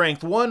types of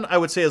strength. One, I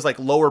would say, is like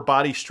lower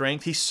body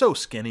strength. He's so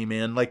skinny,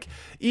 man. Like,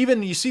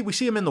 even we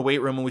see him in the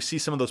weight room, and we see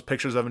some of those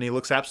pictures of him, and he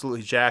looks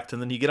absolutely jacked. And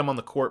then you get him on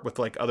the court with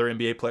like other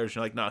NBA players, and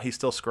you're like, no, he's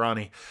still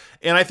scrawny.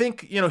 And I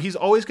think, he's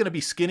always going to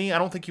be skinny. I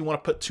don't think you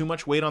want to put too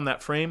much weight on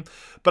that frame.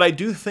 But I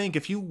do think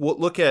if you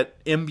look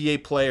at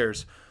NBA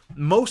players,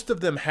 most of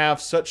them have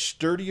such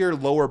sturdier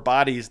lower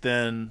bodies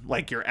than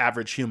like your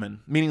average human,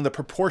 meaning the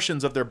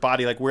proportions of their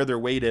body, like where their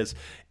weight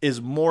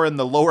is more in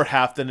the lower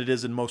half than it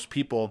is in most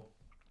people.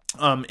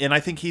 And I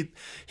think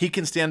he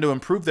can stand to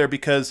improve there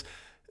because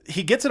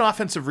he gets an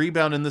offensive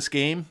rebound in this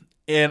game.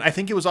 And I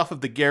think it was off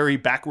of the Gary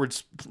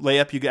backwards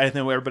layup. I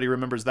know everybody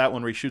remembers that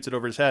one where he shoots it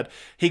over his head.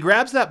 He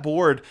grabs that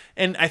board,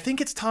 and I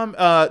think it's Tim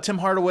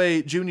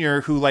Hardaway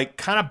Jr. who like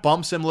kind of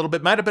bumps him a little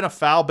bit. Might have been a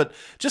foul, but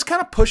just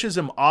kind of pushes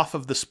him off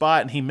of the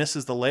spot, and he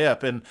misses the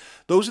layup. And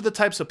those are the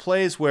types of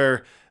plays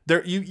where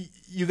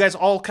you guys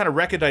all kind of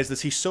recognize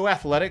this. He's so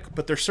athletic,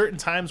 but there's certain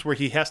times where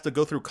he has to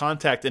go through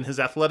contact, and his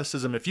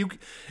athleticism. If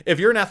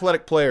you're an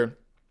athletic player,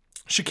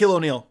 Shaquille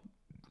O'Neal,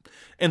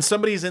 and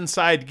somebody's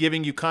inside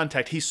giving you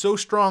contact, he's so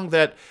strong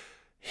that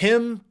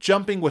him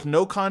jumping with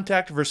no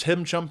contact versus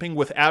him jumping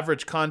with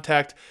average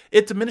contact,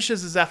 it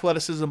diminishes his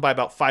athleticism by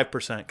about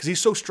 5% because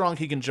he's so strong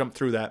he can jump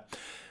through that.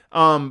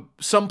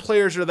 Some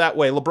players are that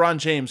way. LeBron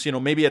James,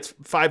 maybe it's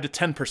 5 to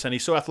 10%.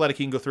 He's so athletic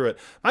he can go through it.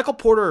 Michael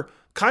Porter,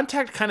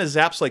 contact kind of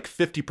zaps like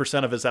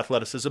 50% of his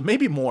athleticism,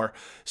 maybe more.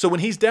 So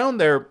when he's down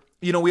there,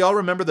 we all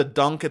remember the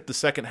dunk at the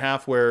second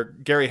half where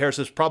Gary Harris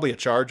is probably a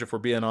charge, if we're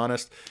being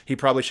honest. He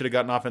probably should have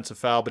gotten an offensive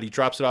foul, but he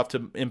drops it off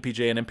to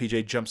MPJ, and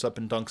MPJ jumps up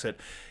and dunks it.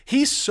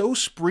 He's so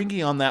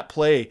springy on that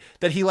play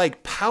that he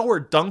like power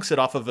dunks it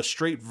off of a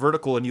straight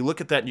vertical, and you look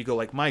at that and you go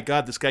like, my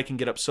God, this guy can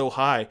get up so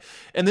high.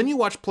 And then you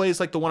watch plays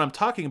like the one I'm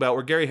talking about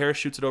where Gary Harris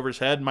shoots it over his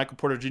head, Michael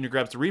Porter Jr.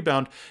 grabs the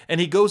rebound,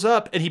 and he goes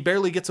up and he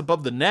barely gets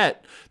above the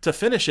net to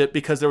finish it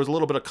because there was a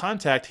little bit of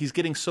contact. He's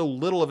getting so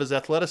little of his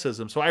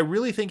athleticism. So I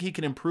really think he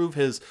can improve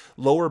his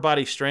lower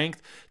body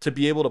strength to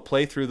be able to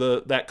play through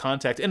that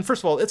contact. And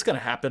first of all, it's going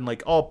to happen.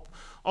 Like all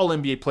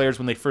NBA players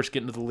when they first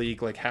get into the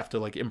league like have to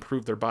like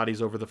improve their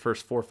bodies over the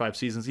first 4 or 5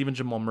 seasons. Even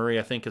Jamal Murray,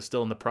 I think, is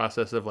still in the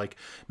process of like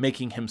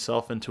making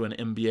himself into an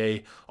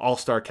NBA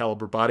all-star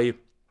caliber body.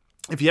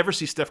 If you ever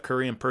see Steph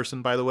Curry in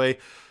person, by the way,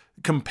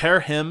 compare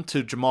him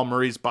to Jamal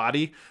Murray's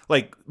body.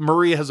 Like,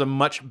 Murray has a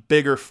much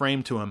bigger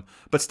frame to him,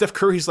 but Steph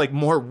Curry's like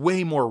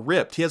way more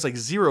ripped. He has like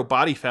zero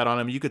body fat on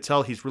him. You could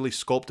tell he's really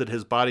sculpted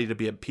his body to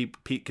be at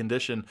peak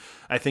condition.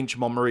 I think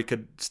Jamal Murray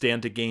could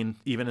stand to gain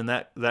even in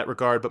that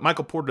regard, but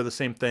Michael Porter, the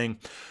same thing.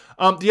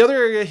 The other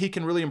area he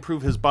can really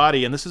improve his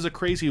body, and this is a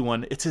crazy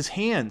one, it's his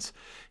hands.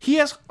 He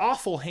has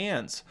awful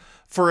hands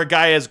for a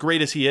guy as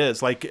great as he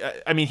is. Like,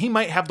 I mean, he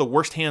might have the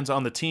worst hands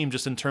on the team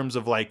just in terms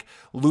of like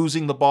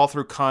losing the ball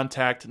through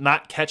contact,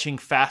 not catching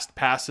fast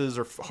passes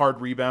or hard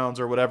rebounds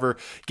or whatever,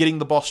 getting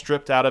the ball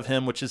stripped out of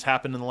him, which has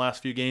happened in the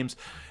last few games.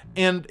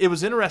 And it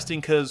was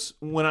interesting because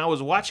when I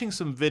was watching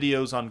some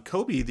videos on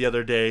Kobe the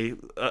other day,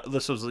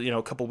 this was,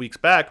 a couple weeks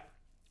back,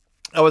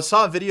 I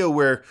saw a video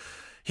where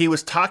he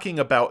was talking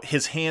about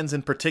his hands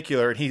in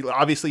particular, and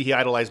he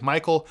idolized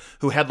Michael,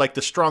 who had like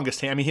the strongest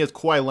hand. I mean, he has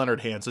Kawhi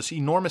Leonard hands, those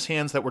enormous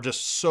hands that were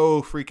just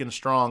so freaking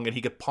strong, and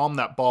he could palm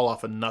that ball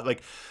off of nothing.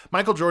 Like,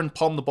 Michael Jordan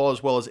palmed the ball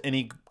as well as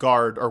any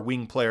guard or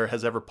wing player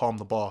has ever palmed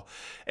the ball.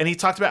 And he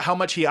talked about how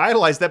much he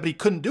idolized that, but he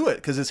couldn't do it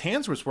because his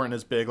hands weren't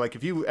as big. Like,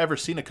 if you've ever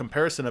seen a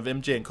comparison of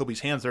MJ and Kobe's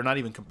hands, they're not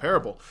even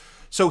comparable.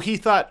 So he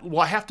thought, well,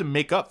 I have to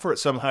make up for it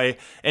somehow.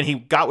 And he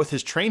got with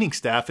his training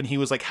staff and he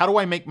was like, how do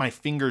I make my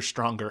fingers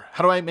stronger?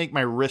 How do I make my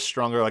wrists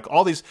stronger? Like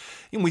all these,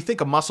 when we think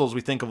of muscles,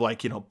 we think of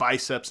like,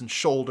 biceps and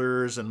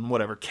shoulders and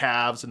whatever,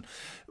 calves. And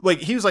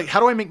like, he was like,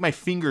 how do I make my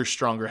fingers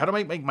stronger? How do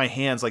I make my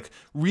hands like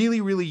really,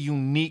 really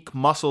unique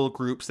muscle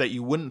groups that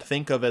you wouldn't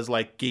think of as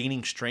like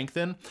gaining strength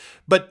in?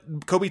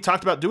 But Kobe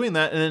talked about doing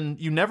that. And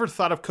you never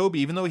thought of Kobe,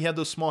 even though he had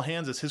those small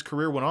hands as his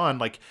career went on,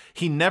 like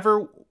he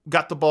never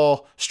got the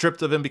ball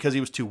stripped of him because he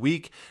was too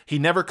weak. He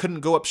never couldn't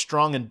go up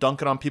strong and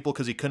dunk it on people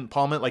because he couldn't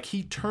palm it. Like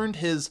he turned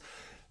his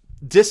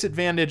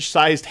disadvantaged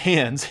sized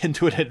hands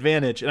into an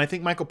advantage. And I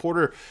think Michael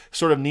Porter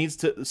sort of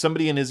needs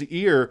somebody in his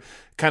ear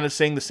kind of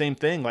saying the same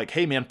thing, like,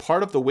 hey man,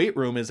 part of the weight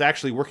room is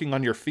actually working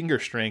on your finger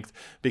strength,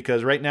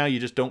 because right now you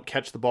just don't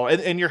catch the ball,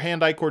 and your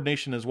hand-eye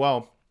coordination as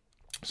well.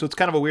 So it's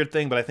kind of a weird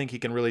thing, but I think he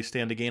can really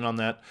stand to gain on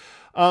that.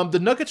 The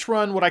Nuggets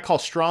run what I call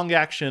strong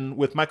action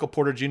with Michael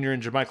Porter Jr.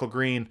 and JaMychal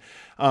Green.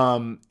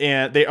 And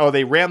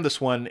they ran this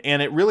one,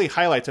 and it really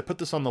highlights, I put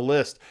this on the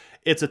list,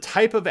 it's a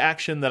type of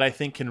action that I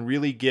think can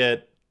really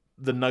get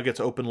the Nuggets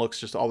open looks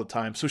just all the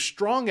time. So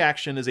strong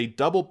action is a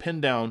double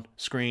pin down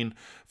screen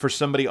for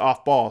somebody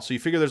off ball. So you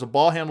figure there's a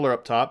ball handler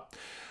up top.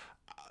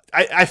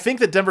 I think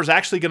that Denver's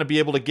actually going to be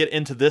able to get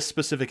into this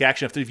specific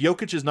action. If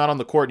Jokic is not on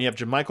the court and you have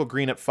JaMychal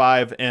Green at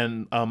 5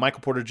 and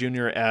Michael Porter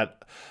Jr.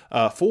 at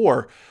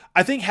 4,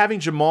 I think having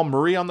Jamal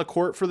Murray on the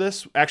court for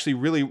this actually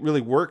really, really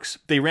works.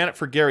 They ran it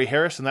for Gary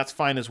Harris, and that's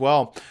fine as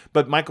well.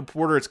 But Jamal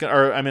Murray, it's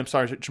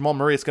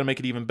going to make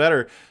it even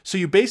better. So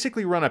you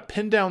basically run a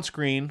pin down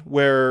screen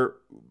where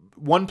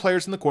one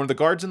player's in the corner, the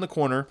guard's in the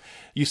corner.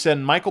 You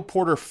send Michael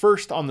Porter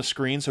first on the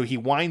screen, so he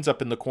winds up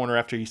in the corner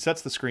after he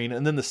sets the screen.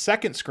 And then the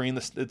second screen,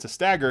 it's a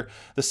stagger,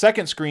 the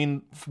second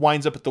screen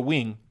winds up at the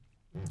wing.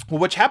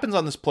 Well, what happens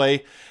on this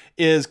play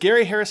is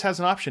Gary Harris has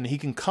an option. He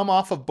can come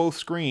off of both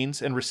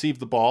screens and receive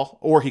the ball,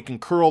 or he can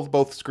curl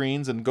both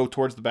screens and go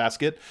towards the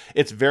basket.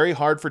 It's very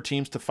hard for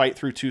teams to fight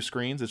through two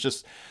screens. It's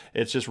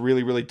just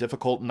really, really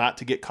difficult not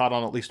to get caught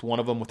on at least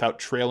one of them without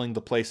trailing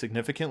the play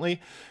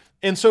significantly.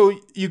 And so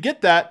you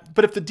get that,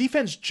 but if the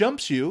defense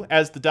jumps you,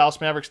 as the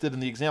Dallas Mavericks did in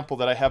the example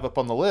that I have up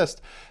on the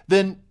list,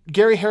 then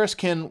Gary Harris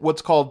can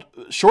what's called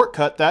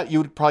shortcut that. You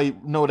would probably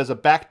know it as a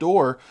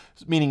backdoor,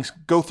 meaning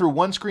go through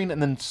one screen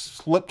and then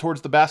slip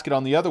towards the basket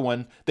on the other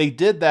one. They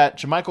did that.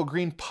 JaMychal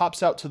Green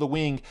pops out to the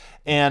wing,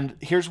 and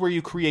here's where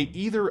you create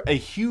either a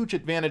huge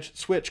advantage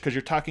switch, because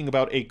you're talking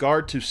about a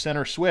guard to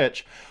center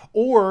switch,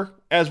 or,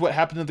 as what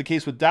happened in the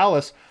case with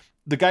Dallas,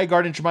 the guy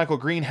guarding JaMychal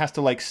Green has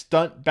to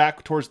stunt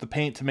back towards the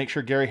paint to make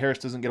sure Gary Harris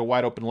doesn't get a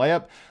wide open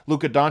layup.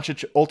 Luka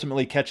Doncic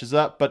ultimately catches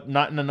up, but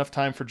not in enough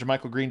time for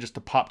JaMychal Green just to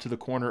pop to the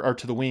corner or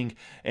to the wing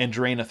and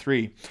drain a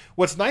three.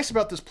 What's nice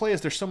about this play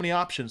is there's so many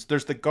options.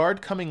 There's the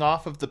guard coming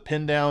off of the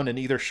pin down and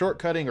either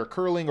shortcutting or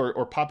curling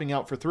or popping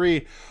out for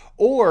three,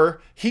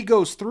 or he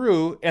goes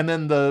through and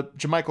then the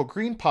JaMychal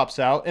Green pops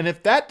out. And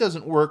if that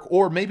doesn't work,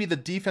 or maybe the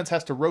defense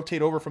has to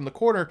rotate over from the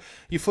corner,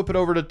 you flip it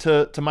over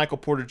to Michael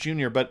Porter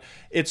Jr. But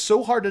it's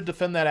so hard to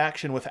defend that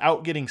action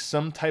without getting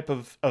some type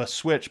of a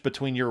switch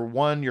between your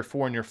 1, your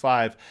 4, and your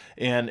 5.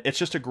 And it's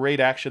just a great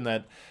action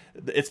that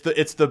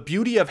it's the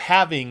beauty of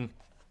having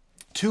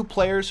two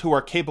players who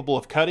are capable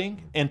of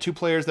cutting and two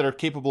players that are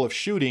capable of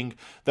shooting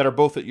that are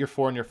both at your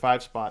 4 and your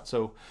 5 spot.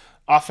 So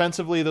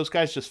offensively, those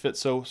guys just fit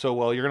so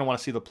well. You're going to want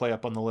to see the play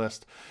up on the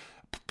list.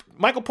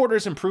 Michael Porter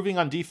is improving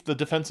on the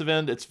defensive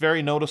end. It's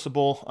very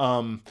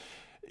noticeable.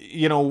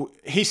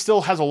 He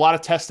still has a lot of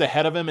tests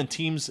ahead of him, and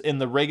teams in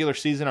the regular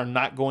season are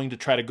not going to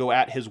try to go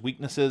at his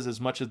weaknesses as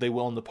much as they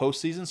will in the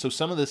postseason. So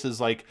some of this is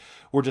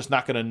we're just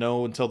not going to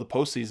know until the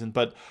postseason.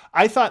 But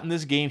I thought in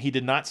this game he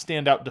did not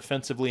stand out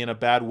defensively in a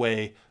bad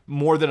way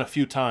more than a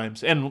few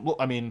times. And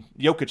I mean,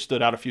 Jokic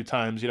stood out a few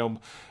times.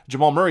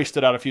 Jamal Murray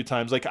stood out a few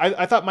times.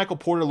 I thought Michael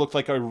Porter looked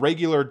like a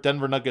regular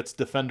Denver Nuggets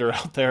defender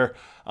out there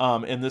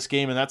in this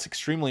game, and that's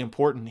extremely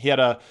important. He had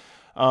a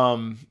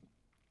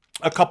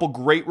couple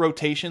great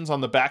rotations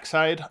on the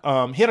backside.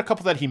 He had a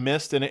couple that he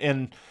missed,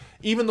 and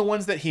even the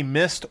ones that he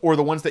missed or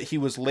the ones that he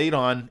was late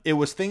on, it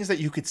was things that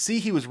you could see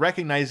he was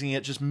recognizing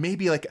it, just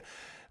maybe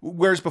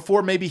whereas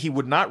before maybe he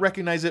would not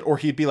recognize it, or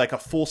he'd be a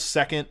full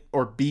second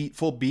or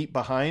full beat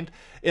behind.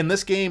 In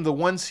this game, the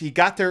ones he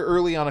got there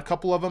early on a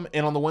couple of them,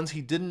 and on the ones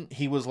he didn't,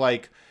 he was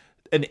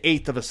an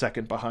eighth of a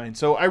second behind.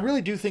 So I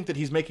really do think that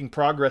he's making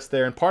progress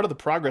there, and part of the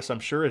progress,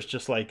 I'm sure, is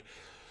just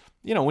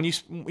when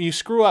you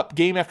screw up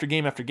game after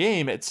game after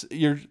game,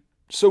 you're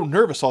so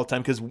nervous all the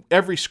time because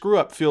every screw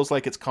up feels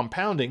like it's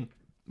compounding.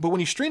 But when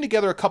you string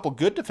together a couple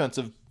good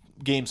defensive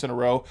games in a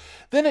row,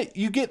 then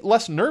you get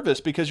less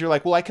nervous because you're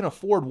well, I can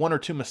afford 1 or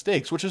 2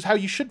 mistakes, which is how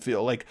you should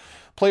feel.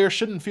 Players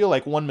shouldn't feel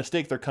like one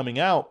mistake they're coming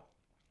out.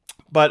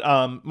 But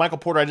Michael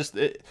Porter,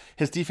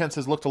 his defense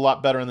has looked a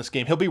lot better in this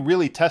game. He'll be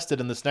really tested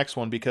in this next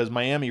one because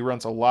Miami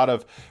runs a lot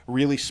of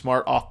really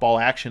smart off-ball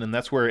action, and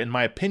that's where, in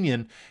my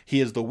opinion,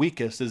 he is the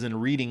weakest, is in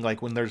reading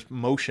when there's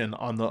motion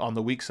on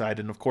the weak side.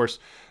 And of course,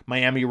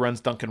 Miami runs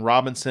Duncan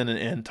Robinson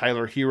and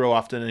Tyler Hero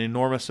often an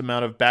enormous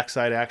amount of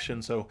backside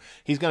action, so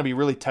he's going to be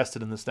really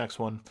tested in this next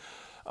one.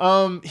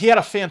 He had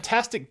a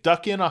fantastic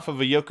duck in off of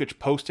a Jokic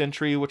post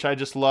entry, which I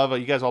just love.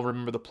 You guys all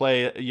remember the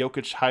play,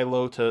 Jokic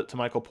high-low to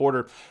Michael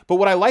Porter. But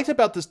what I liked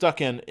about this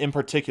duck in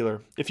particular,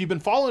 if you've been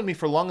following me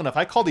for long enough,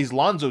 I call these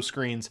Lonzo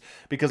screens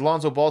because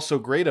Lonzo Ball's so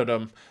great at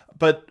them.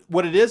 But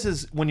what it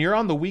is when you're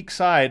on the weak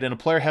side and a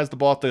player has the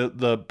ball at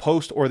the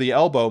post or the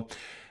elbow,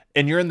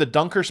 and you're in the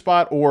dunker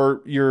spot,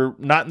 or you're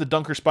not in the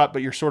dunker spot,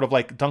 but you're sort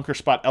of dunker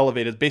spot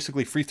elevated,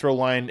 basically free throw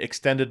line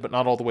extended but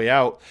not all the way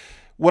out.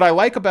 What I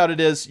like about it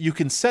is you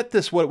can set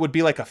this what would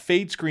be like a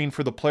fade screen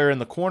for the player in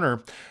the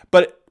corner,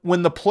 but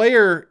when the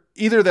player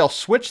either they'll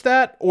switch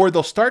that or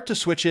they'll start to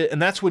switch it,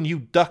 and that's when you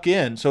duck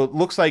in. So it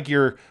looks like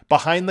you're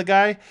behind the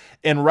guy,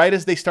 and right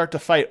as they start to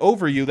fight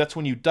over you, that's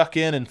when you duck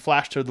in and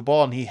flash to the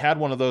ball. And he had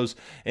one of those,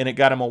 and it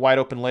got him a wide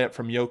open layup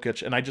from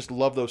Jokic. And I just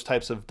love those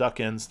types of duck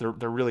ins. They're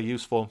really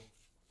useful.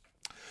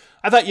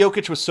 I thought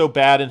Jokic was so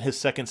bad in his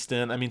second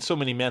stint. I mean, so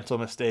many mental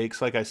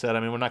mistakes. Like I said, I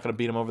mean, we're not going to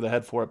beat him over the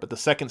head for it, but the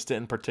second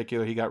stint in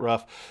particular, he got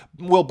rough.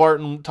 Will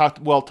Barton talked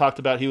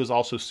about. He was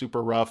also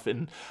super rough,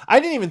 and I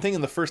didn't even think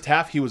in the first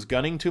half he was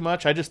gunning too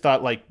much. I just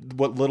thought like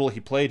what little he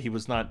played, he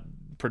was not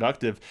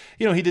productive.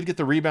 You know, he did get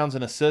the rebounds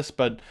and assists,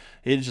 but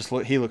he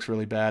looks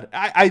really bad.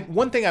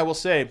 One thing I will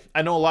say,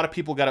 I know a lot of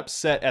people got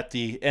upset at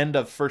the end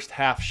of first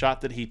half shot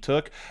that he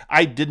took.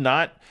 I did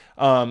not.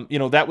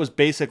 That was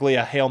basically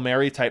a Hail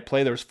Mary type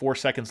play. There was 4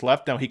 seconds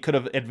left. Now he could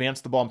have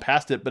advanced the ball and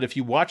passed it, but if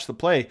you watch the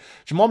play,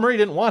 Jamal Murray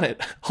didn't want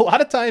it. A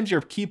lot of times your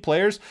key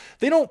players,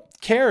 they don't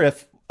care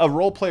if a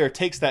role player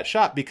takes that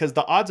shot because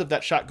the odds of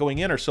that shot going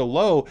in are so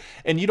low,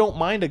 and you don't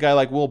mind a guy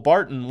like Will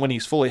Barton when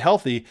he's fully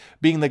healthy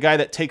being the guy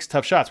that takes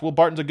tough shots. Will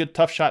Barton's a good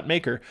tough shot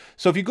maker.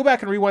 So if you go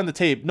back and rewind the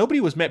tape, nobody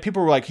was mad.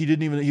 People were like, he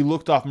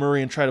looked off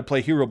Murray and tried to play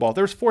hero ball.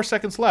 There was 4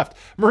 seconds left.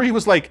 Murray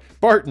was like,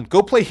 Barton,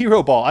 go play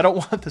hero ball. I don't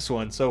want this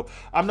one. So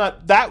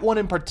that one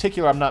in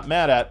particular I'm not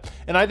mad at.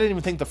 And I didn't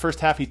even think the first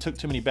half he took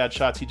too many bad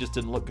shots. He just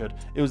didn't look good.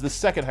 It was the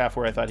second half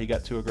where I thought he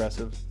got too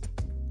aggressive.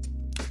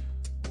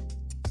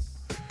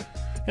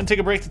 Going to take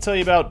a break to tell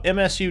you about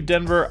MSU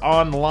Denver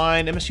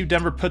Online. MSU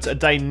Denver puts a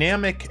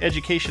dynamic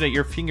education at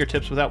your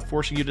fingertips without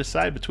forcing you to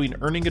decide between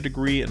earning a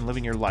degree and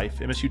living your life.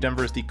 MSU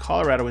Denver is the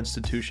Colorado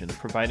institution,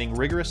 providing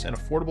rigorous and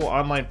affordable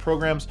online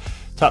programs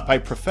taught by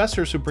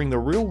professors who bring the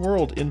real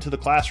world into the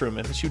classroom.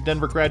 MSU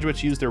Denver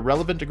graduates use their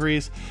relevant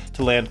degrees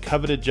to land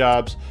coveted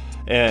jobs,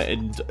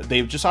 and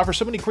they just offer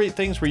so many great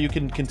things where you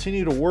can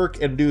continue to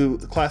work and do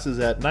classes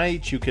at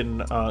night. You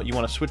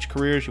want to switch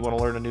careers, you want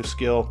to learn a new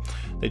skill.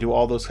 They do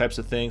all those types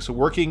of things. So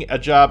working a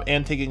job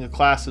and taking a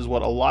class is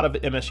what a lot of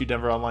MSU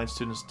Denver Online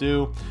students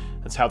do.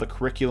 That's how the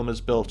curriculum is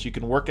built. You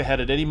can work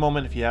ahead at any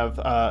moment. If you have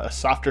a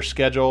softer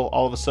schedule,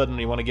 all of a sudden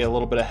you want to get a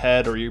little bit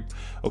ahead, or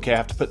I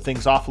have to put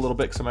things off a little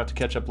bit because I'm going to have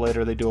to catch up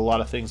later. They do a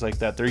lot of things like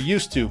that. They're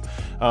used to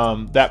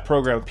that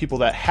program of people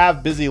that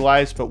have busy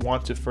lives but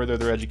want to further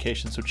their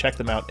education. So check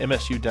them out,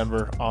 MSU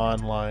Denver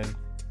Online.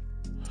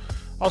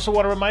 Also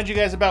want to remind you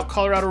guys about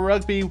Colorado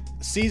Rugby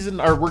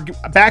season, or we're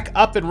back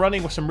up and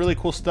running with some really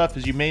cool stuff.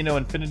 As you may know,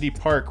 Infinity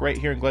Park right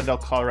here in Glendale,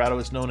 Colorado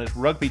is known as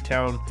Rugby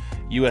Town,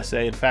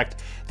 USA. In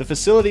fact, the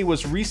facility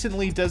was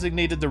recently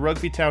designated the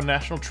Rugby Town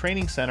National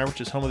Training Center,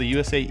 which is home of the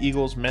USA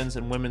Eagles men's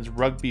and women's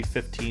rugby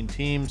 15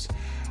 teams.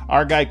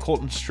 Our guy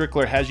Colton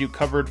Strickler has you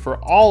covered for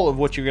all of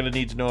what you're going to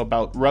need to know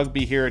about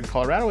rugby here in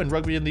Colorado and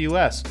rugby in the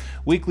U.S.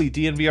 Weekly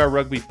DNVR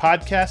Rugby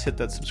podcast. Hit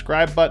that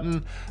subscribe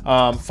button.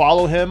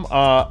 Follow him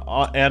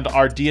and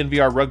our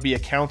DNVR Rugby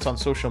accounts on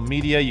social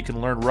media. You can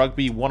learn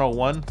Rugby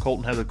 101.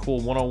 Colton has a cool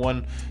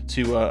 101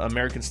 to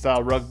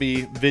American-style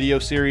rugby video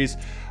series.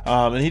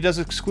 And he does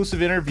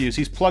exclusive interviews.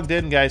 He's plugged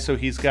in, guys, so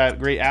he's got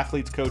great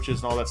athletes,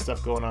 coaches, and all that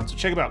stuff going on. So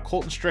check him out,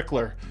 Colton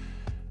Strickler,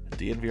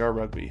 DNVR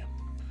Rugby.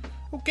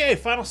 Okay,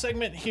 final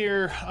segment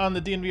here on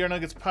the DNVR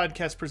Nuggets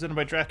podcast presented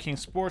by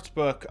DraftKings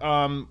Sportsbook.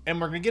 And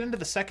we're going to get into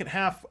the second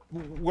half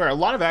where a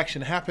lot of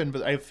action happened,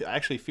 but I have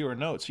actually fewer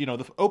notes. You know,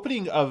 the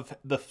opening of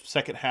the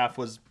second half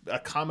was a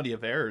comedy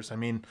of errors. I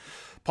mean,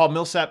 Paul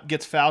Millsap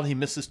gets fouled. He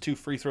misses 2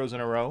 free throws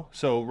in a row.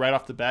 So right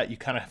off the bat, you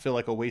kind of feel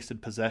like a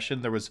wasted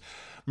possession. There was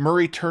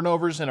Murray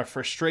turnovers and a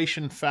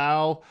frustration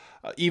foul.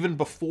 Even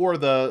before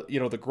the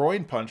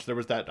groin punch, there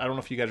was that, I don't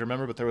know if you guys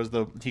remember, but there was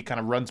he kind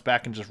of runs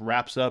back and just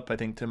wraps up, I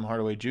think, Tim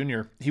Hardaway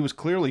Jr. He was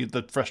clearly,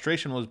 the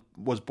frustration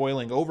was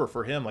boiling over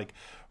for him, like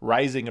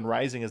rising and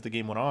rising as the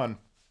game went on.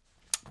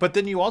 But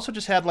then you also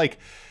just had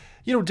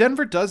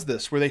Denver does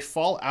this where they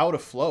fall out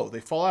of flow.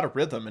 They fall out of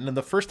rhythm. And in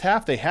the first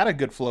half, they had a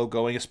good flow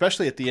going,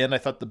 especially at the end. I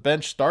thought the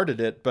bench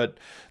started it, but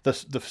the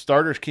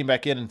starters came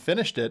back in and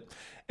finished it.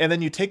 And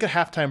then you take a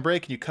halftime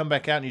break and you come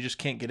back out and you just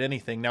can't get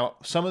anything. Now,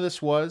 some of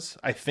this was,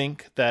 I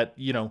think, that,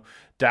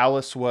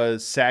 Dallas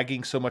was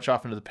sagging so much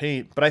off into the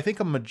paint. But I think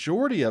a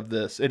majority of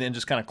this, and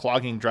just kind of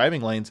clogging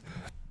driving lanes,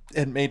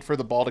 and made for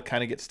the ball to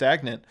kind of get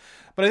stagnant.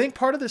 But I think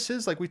part of this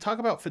is, like we talk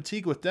about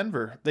fatigue with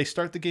Denver. They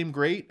start the game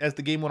great. As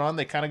the game went on,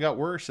 they kind of got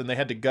worse, and they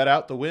had to gut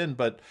out the win.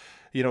 But,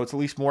 it's at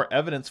least more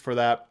evidence for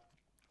that.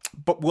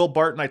 But Will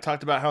Barton, I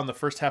talked about how in the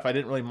first half I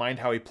didn't really mind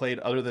how he played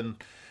other than,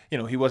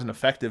 he wasn't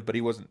effective, but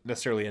he wasn't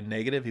necessarily a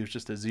negative. He was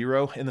just a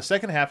 0. In the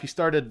second half, he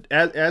started,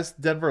 as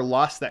Denver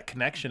lost that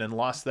connection and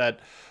lost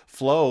that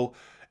flow,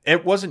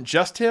 it wasn't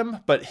just him,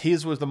 but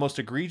his was the most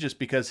egregious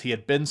because he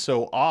had been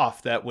so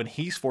off that when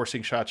he's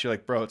forcing shots, you're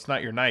like, bro, it's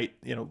not your night.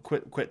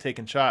 Quit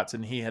taking shots.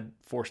 And he had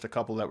forced a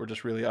couple that were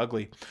just really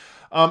ugly.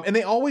 And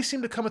they always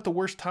seem to come at the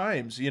worst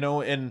times,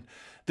 and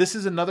this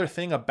is another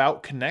thing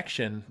about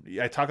connection.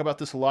 I talk about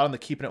this a lot on the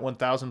Keeping It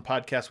 1000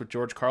 podcast with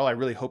George Karl. I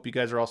really hope you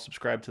guys are all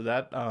subscribed to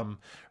that.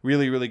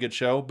 Really, really good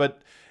show.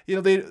 But,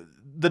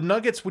 the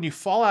Nuggets, when you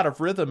fall out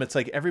of rhythm, it's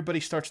like everybody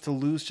starts to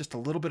lose just a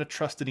little bit of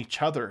trust in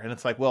each other. And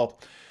it's like, well,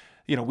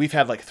 we've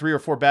had like 3 or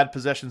 4 bad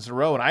possessions in a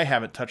row and I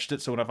haven't touched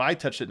it. So if I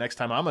touch it next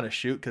time, I'm going to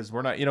shoot because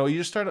we're not, you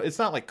just start, it's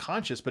not like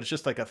conscious, but it's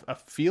just like a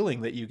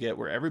feeling that you get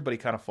where everybody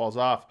kind of falls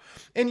off.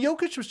 And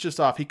Jokic was just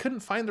off. He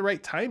couldn't find the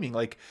right timing.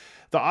 Like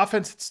the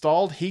offense had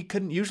stalled. He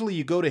couldn't, usually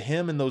you go to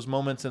him in those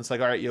moments and it's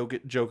like, all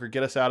right, Joker,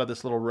 get us out of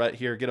this little rut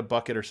here, get a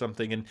bucket or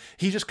something. And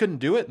he just couldn't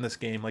do it in this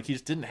game. Like he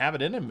just didn't have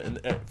it in him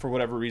for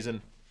whatever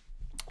reason.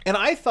 And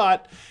I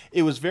thought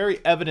it was very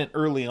evident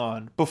early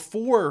on,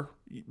 before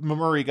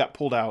Murray got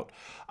pulled out,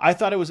 I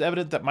thought it was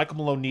evident that Michael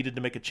Malone needed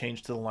to make a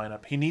change to the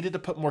lineup. He needed to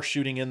put more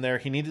shooting in there.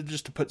 He needed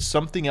just to put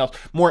something else,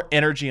 more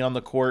energy on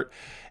the court.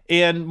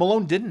 And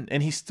Malone didn't,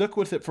 and he stuck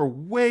with it for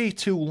way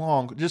too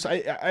long. Just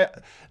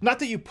not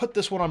that you put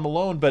this one on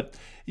Malone, but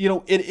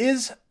it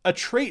is a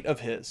trait of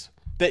his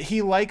that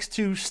he likes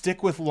to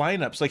stick with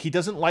lineups. Like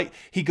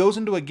he goes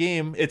into a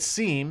game, it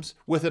seems,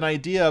 with an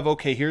idea of,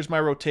 okay, here's my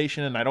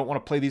rotation and I don't want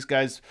to play these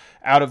guys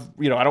out of,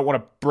 I don't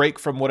want to break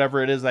from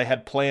whatever it is I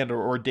had planned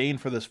or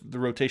ordained for the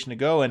rotation to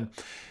go. And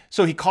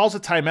so he calls a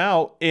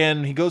timeout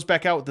and he goes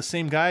back out with the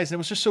same guys. And it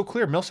was just so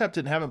clear. Millsap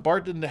didn't have it.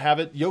 Bart didn't have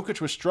it. Jokic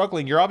was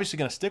struggling. You're obviously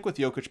going to stick with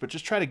Jokic, but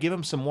just try to give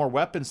him some more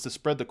weapons to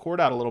spread the court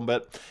out a little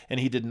bit.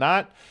 And he did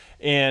not.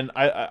 And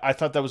I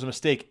thought that was a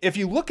mistake. If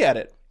you look at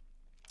it,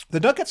 the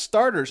Nuggets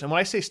starters, and when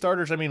I say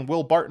starters, I mean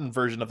Will Barton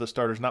version of the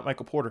starters, not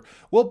Michael Porter.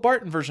 Will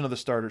Barton version of the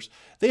starters.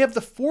 They have the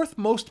 4th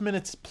most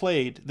minutes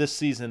played this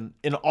season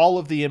in all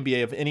of the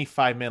NBA of any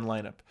 5-man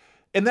lineup.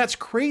 And that's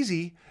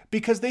crazy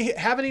because they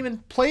haven't even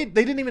played,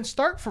 they didn't even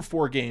start for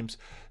 4 games.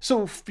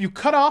 So you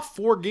cut off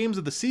 4 games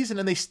of the season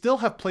and they still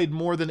have played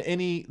more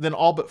than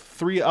all but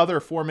 3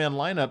 other 4-man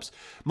lineups.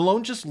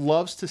 Malone just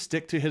loves to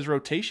stick to his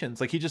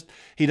rotations. Like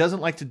he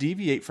doesn't like to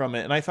deviate from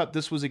it. And I thought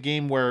this was a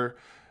game where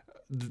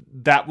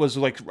that was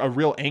like a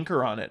real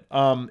anchor on it.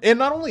 And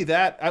not only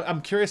that,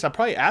 I'm curious, I'll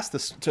probably ask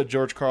this to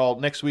George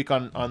Karl next week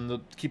on the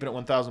Keeping It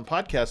 1000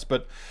 podcast,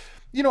 but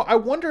I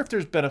wonder if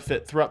there's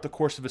benefit throughout the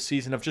course of a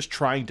season of just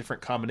trying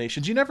different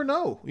combinations. You never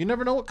know. You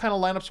never know what kind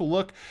of lineups will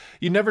look.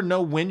 You never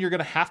know when you're going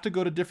to have to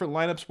go to different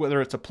lineups,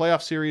 whether it's a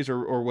playoff series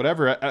or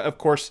whatever. Of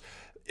course,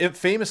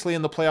 famously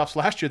in the playoffs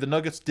last year, the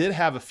Nuggets did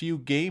have a few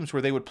games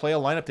where they would play a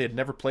lineup they had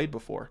never played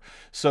before.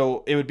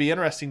 So it would be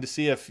interesting to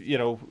see if,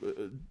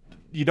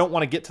 you don't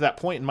want to get to that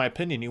point, in my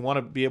opinion. You want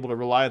to be able to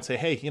rely and say,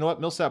 hey, you know what,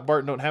 Millsap,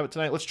 Barton don't have it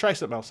tonight. Let's try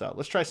something else out.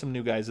 Let's try some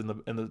new guys in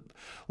the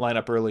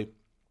lineup early.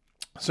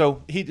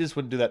 So he just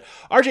wouldn't do that.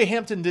 RJ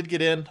Hampton did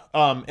get in,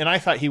 and I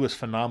thought he was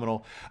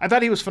phenomenal. I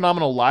thought he was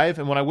phenomenal live,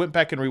 and when I went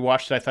back and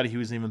rewatched it, I thought he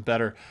was even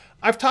better.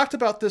 I've talked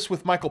about this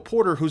with Michael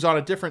Porter, who's on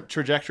a different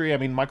trajectory. I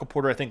mean, Michael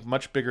Porter, I think,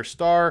 much bigger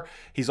star.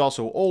 He's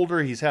also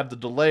older. He's had the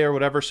delay or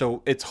whatever,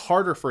 so it's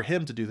harder for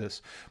him to do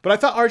this. But I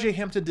thought RJ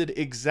Hampton did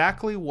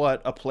exactly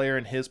what a player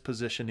in his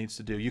position needs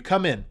to do. You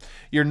come in.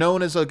 You're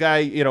known as a guy,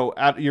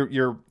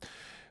 you're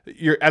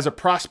as a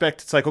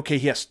prospect, it's like, okay,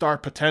 he has star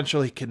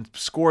potential. He can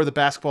score the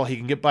basketball. He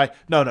can get by.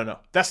 No.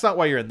 That's not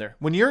why you're in there.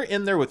 When you're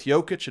in there with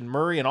Jokic and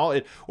Murray and all,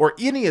 or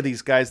any of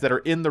these guys that are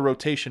in the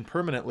rotation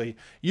permanently,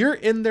 you're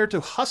in there to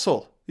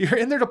hustle. You're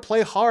in there to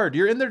play hard.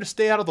 You're in there to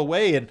stay out of the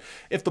way. And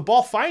if the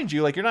ball finds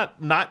you, like, you're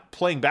not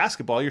playing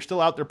basketball. You're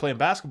still out there playing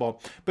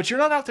basketball, but you're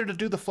not out there to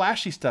do the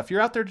flashy stuff.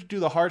 You're out there to do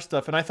the hard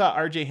stuff. And I thought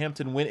RJ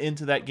Hampton went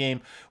into that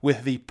game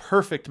with the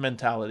perfect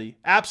mentality,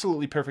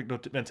 absolutely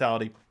perfect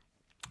mentality.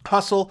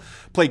 Hustle,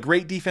 play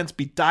great defense,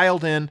 be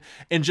dialed in,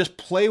 and just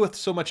play with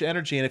so much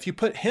energy. And if you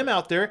put him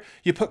out there,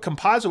 you put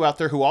Campazzo out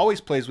there, who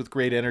always plays with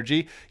great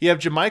energy. You have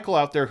JaMychal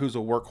out there, who's a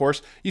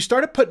workhorse. You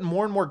started putting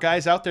more and more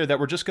guys out there that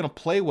were just going to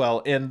play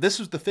well. And this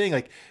was the thing,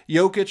 like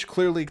Jokic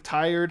clearly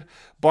tired,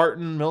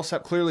 Barton,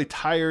 Millsap clearly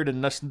tired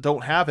and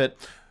don't have it.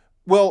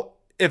 Well,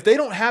 if they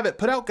don't have it,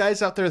 put out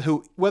guys out there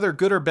who, whether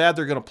good or bad,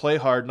 they're going to play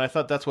hard. And I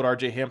thought that's what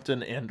RJ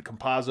Hampton and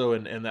Campazzo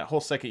and that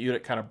whole second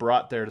unit kind of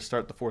brought there to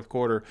start the 4th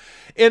quarter.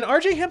 And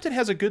RJ Hampton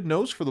has a good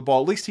nose for the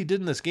ball. At least he did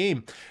in this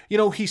game.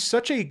 He's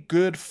such a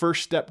good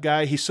first step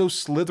guy. He's so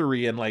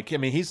slithery and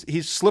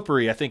he's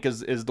slippery, I think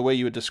is the way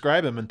you would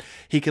describe him. And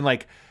he can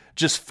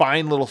just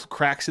find little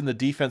cracks in the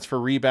defense for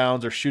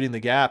rebounds or shooting the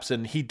gaps.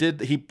 And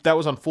that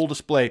was on full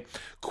display.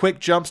 Quick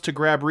jumps to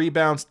grab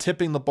rebounds,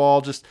 tipping the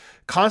ball, just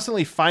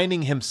constantly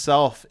finding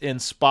himself in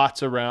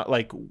spots around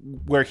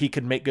where he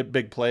could make good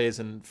big plays,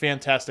 and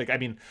fantastic. I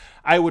mean,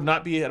 I would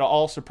not be at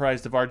all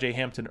surprised if RJ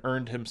Hampton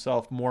earned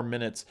himself more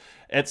minutes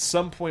at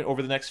some point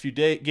over the next few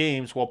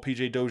games while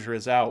PJ Dozier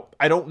is out.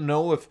 I don't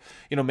know if,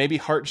 maybe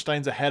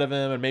Hartenstein's ahead of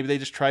him and maybe they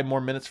just tried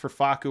more minutes for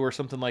Facu or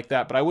something like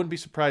that, but I wouldn't be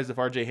surprised if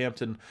RJ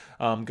Hampton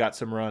got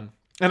some run.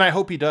 And I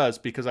hope he does,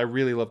 because I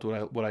really loved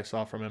what I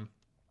saw from him.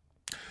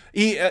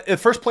 He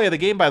first play of the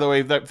game, by the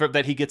way,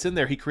 that he gets in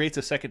there, he creates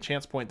a second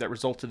chance point that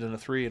resulted in a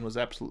 3 and was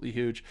absolutely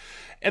huge.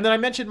 And then I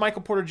mentioned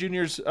Michael Porter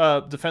Jr.'s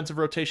defensive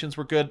rotations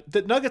were good.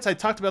 The Nuggets, I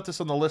talked about this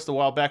on the list a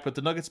while back, but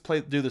the Nuggets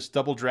do this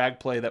double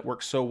drag play that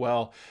works so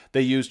well.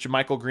 They use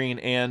JaMychal Green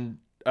and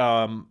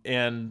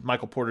and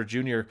Michael Porter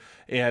Jr.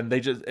 And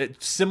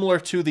it's similar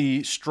to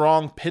the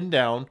strong pin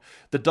down.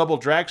 The double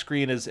drag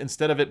screen is,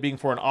 instead of it being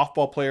for an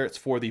off-ball player, it's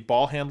for the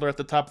ball handler at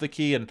the top of the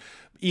key, and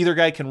either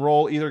guy can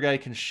roll, either guy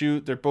can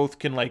shoot. They're both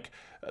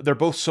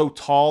so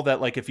tall that,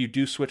 like, if you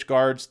do switch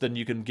guards, then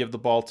you can give the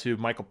ball to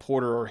Michael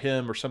Porter or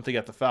him or something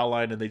at the foul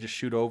line, and they just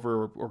shoot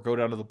over or go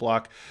down to the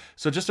block.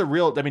 So just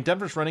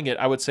Denver's running it,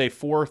 I would say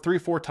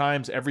 3-4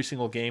 times every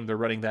single game. They're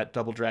running that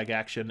double drag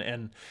action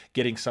and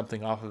getting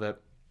something off of it.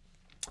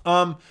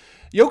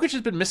 Jokic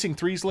has been missing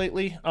threes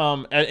lately.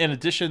 In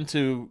addition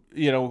to,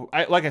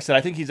 like I said,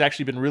 I think he's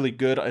actually been really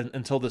good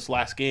until this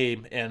last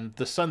game. And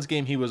the Suns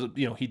game,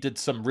 he did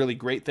some really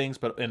great things,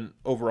 but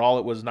overall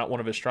it was not one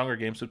of his stronger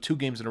games. So 2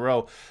 games in a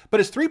row.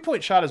 But his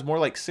 3-point shot is more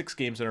like 6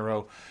 games in a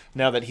row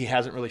now that he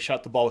hasn't really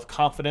shot the ball with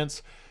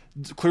confidence.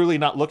 Clearly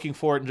not looking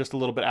for it and just a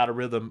little bit out of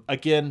rhythm.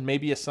 Again,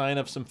 maybe a sign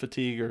of some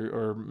fatigue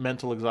or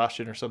mental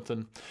exhaustion or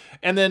something.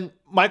 And then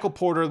Michael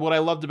Porter, what I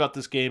loved about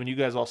this game, and you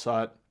guys all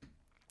saw it,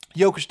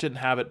 Jokic didn't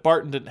have it.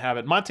 Barton didn't have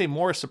it. Monte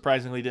Morris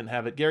surprisingly didn't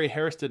have it. Gary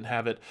Harris didn't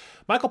have it.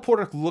 Michael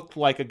Porter looked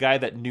like a guy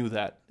that knew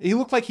that. He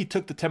looked like he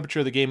took the temperature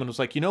of the game and was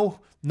like,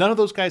 none of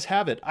those guys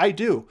have it. I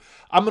do.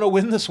 I'm going to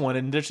win this one.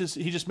 And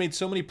he just made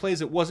so many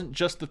plays. It wasn't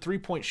just the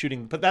 3-point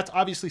shooting, but that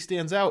obviously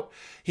stands out.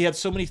 He had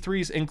so many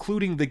threes,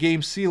 including the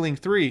game-sealing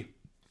 3.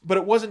 But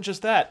it wasn't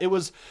just that. It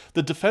was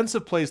the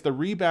defensive plays, the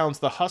rebounds,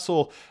 the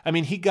hustle. I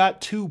mean, he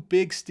got 2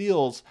 big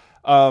steals,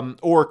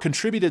 or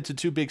contributed to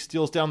 2 big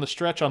steals down the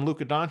stretch on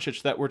Luka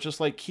Doncic that were just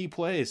like key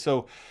plays.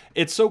 So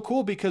it's so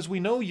cool because we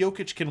know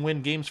Jokic can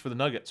win games for the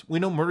Nuggets. We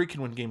know Murray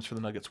can win games for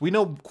the Nuggets. We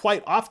know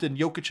quite often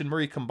Jokic and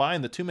Murray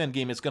combined, the 2-man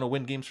game is going to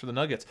win games for the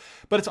Nuggets.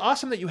 But it's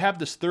awesome that you have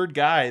this third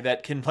guy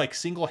that can like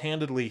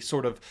single-handedly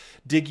sort of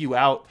dig you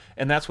out,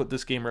 and that's what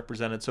this game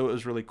represented. So it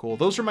was really cool.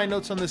 Those are my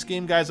notes on this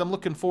game, guys. I'm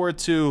looking forward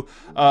to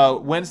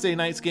Wednesday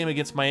night's game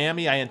against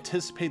Miami. I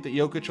anticipate that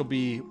Jokic will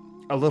be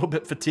a little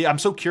bit fatigued. I'm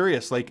so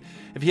curious. Like,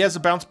 if he has a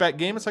bounce back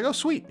game, it's like, oh,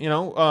 sweet.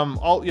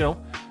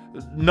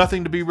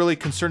 Nothing to be really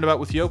concerned about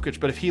with Jokic.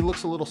 But if he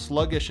looks a little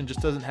sluggish and just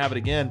doesn't have it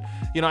again,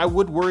 I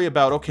would worry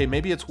about, okay,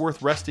 maybe it's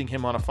worth resting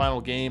him on a final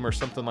game or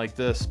something like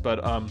this.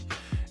 But,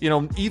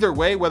 either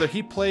way, whether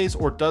he plays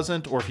or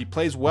doesn't, or if he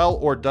plays well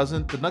or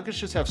doesn't, the Nuggets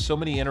just have so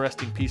many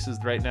interesting pieces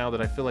right now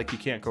that I feel like you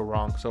can't go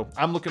wrong. So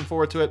I'm looking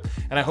forward to it,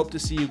 and I hope to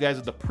see you guys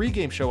at the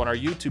pregame show on our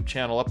YouTube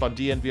channel, up on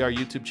DNVR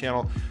YouTube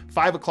channel,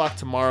 5 o'clock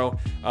tomorrow,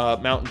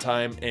 Mountain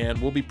Time,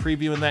 and we'll be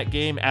previewing that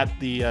game at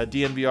the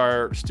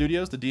DNVR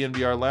studios, the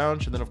DNVR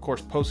Lounge, and then, of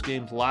course,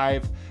 post-games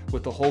live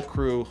with the whole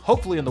crew,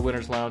 hopefully in the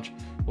Winners Lounge.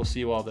 We'll see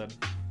you all then.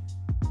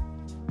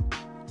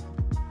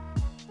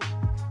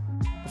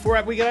 Before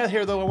we get out of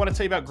here, though, I want to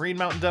tell you about Green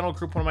Mountain Dental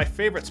Group, one of my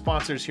favorite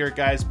sponsors here,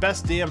 guys.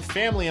 Best damn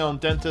family-owned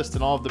dentist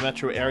in all of the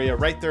metro area,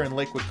 right there in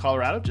Lakewood,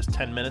 Colorado, just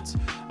 10 minutes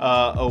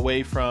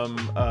away from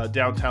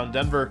downtown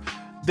Denver.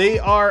 They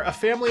are a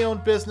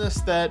family-owned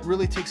business that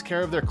really takes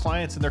care of their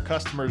clients and their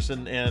customers,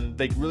 and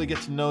they really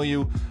get to know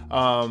you.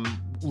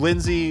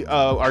 Lindsay,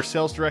 our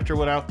sales director,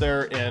 went out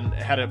there and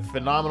had a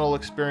phenomenal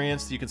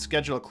experience. You can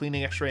schedule a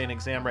cleaning, x-ray, and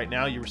exam right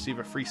now. You receive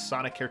a free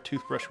Sonicare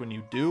toothbrush when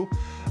you do.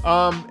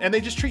 And they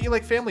just treat you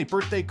like family.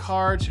 Birthday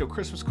cards,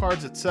 Christmas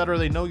cards, etc.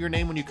 They know your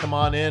name when you come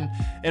on in.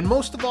 And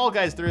most of all,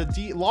 guys, they're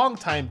a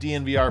longtime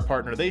DNVR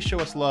partner. They show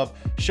us love.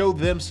 Show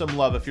them some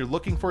love. If you're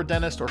looking for a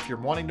dentist, or if you're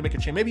wanting to make a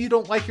change, maybe you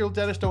don't like your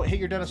dentist, don't hate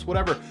your dentist,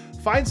 whatever.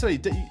 Find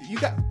somebody. You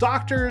got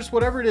doctors,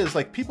 whatever it is,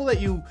 like people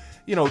that you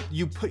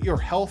put your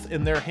health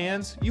in their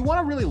hands. You want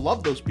to really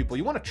love those people.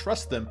 You want to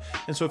trust them.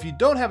 And so if you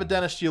don't have a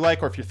dentist you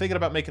like, or if you're thinking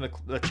about making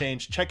a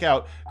change, check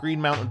out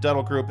Green Mountain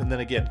Dental Group. And then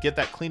again, get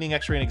that cleaning,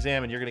 x-ray, and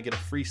exam, and you're going to get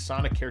a free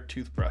Sonicare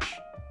toothbrush.